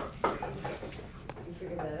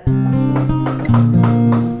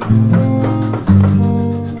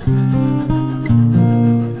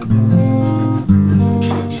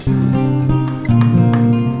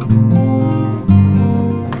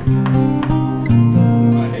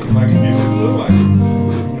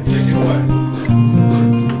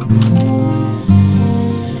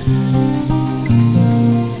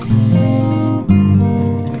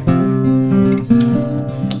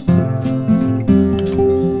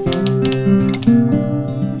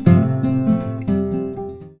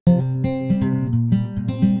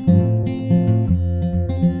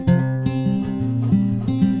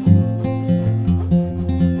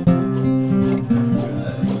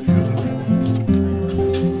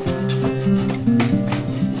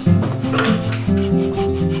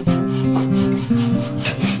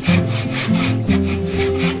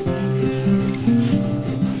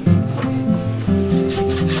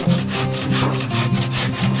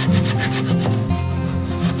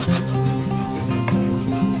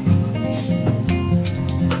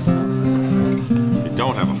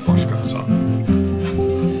 Don't have a flush cut saw.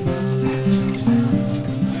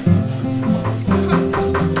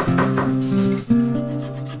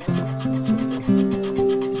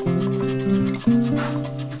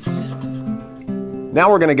 Now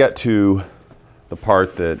we're going to get to the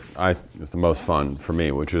part that is the most fun for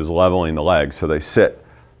me, which is leveling the legs so they sit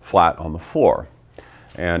flat on the floor.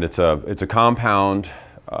 And it's a compound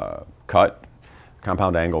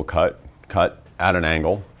compound angle cut at an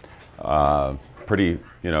angle. Pretty,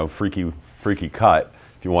 freaky cut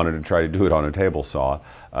if you wanted to try to do it on a table saw.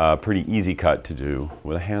 Pretty easy cut to do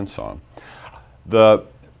with a handsaw. The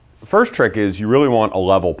first trick is you really want a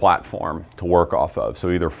level platform to work off of.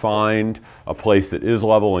 So either find a place that is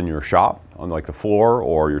level in your shop, on like the floor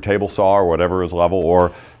or your table saw or whatever is level,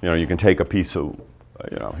 or you can take a piece of,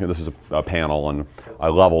 this is a panel and I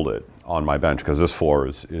leveled it on my bench because this floor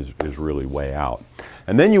is really way out.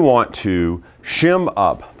 And then you want to shim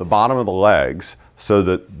up the bottom of the legs so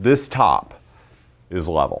that this top is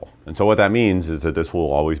level. And so what that means is that this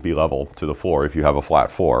will always be level to the floor if you have a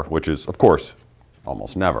flat floor, which is, of course,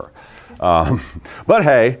 almost never. But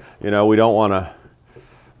hey, we don't want to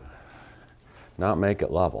not make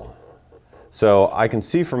it level. So I can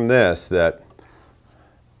see from this that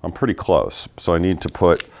I'm pretty close. So I need to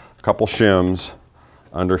put a couple shims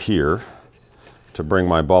under here to bring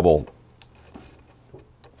my bubble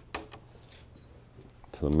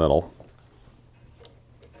to the middle.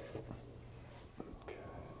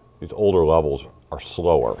 These older levels are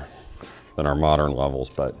slower than our modern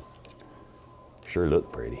levels, but sure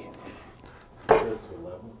look pretty.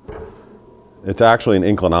 It's actually an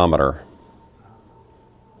inclinometer,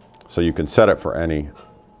 so you can set it for any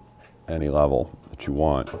level that you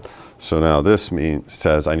want. So now this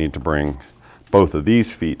says I need to bring both of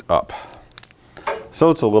these feet up.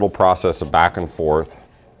 So it's a little process of back and forth.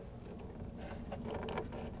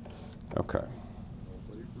 Okay.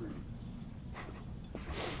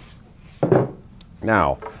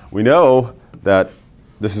 Now, we know that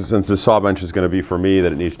since this saw bench is going to be for me,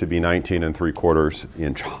 that it needs to be 19 3/4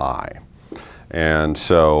 inch high. And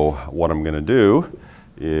so what I'm going to do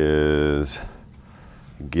is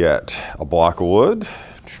get a block of wood.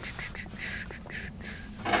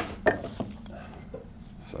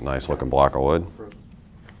 It's a nice looking block of wood.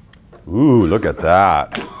 Ooh, look at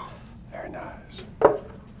that. Very nice.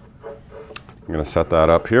 I'm going to set that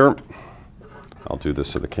up here. I'll do this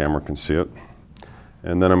so the camera can see it.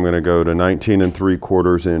 And then I'm going to go to 19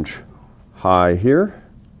 3/4 inch high here.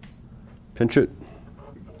 Pinch it.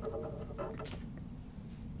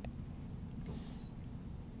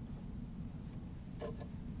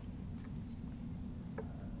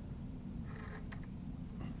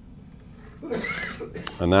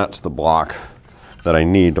 And that's the block that I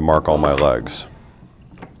need to mark all my legs.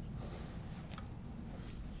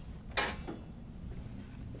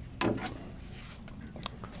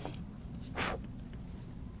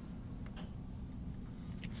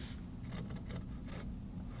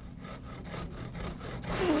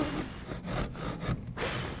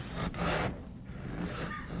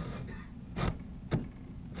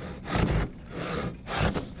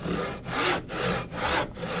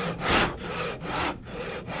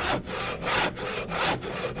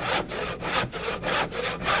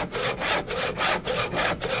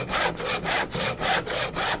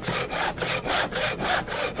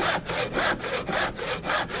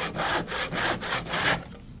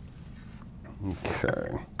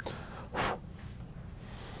 Okay.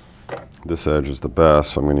 This edge is the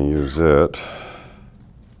best, so I'm going to use it.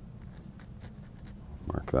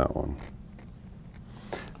 Mark that one.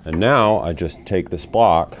 And now I just take this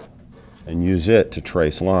block and use it to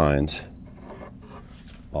trace lines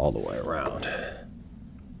all the way around.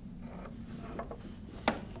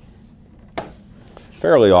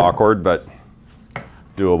 Fairly awkward, but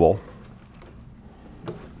doable.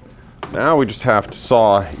 Now we just have to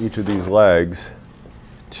saw each of these legs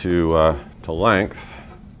to length.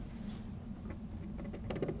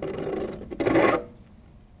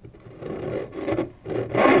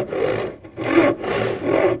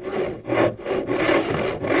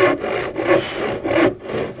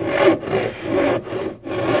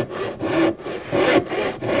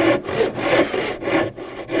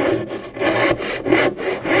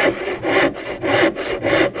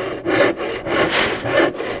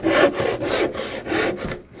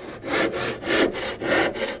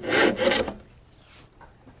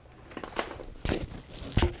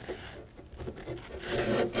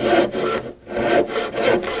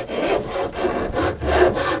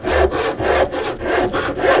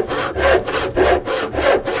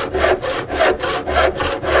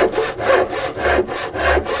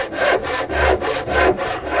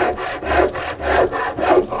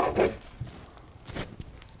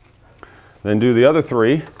 Then do the other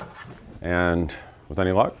three, and with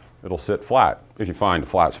any luck, it'll sit flat if you find a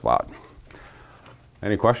flat spot.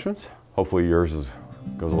 Any questions? Hopefully yours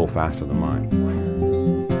goes a little faster than mine.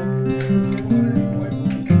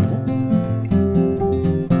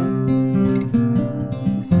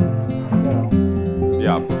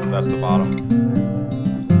 Yeah, that's the bottom.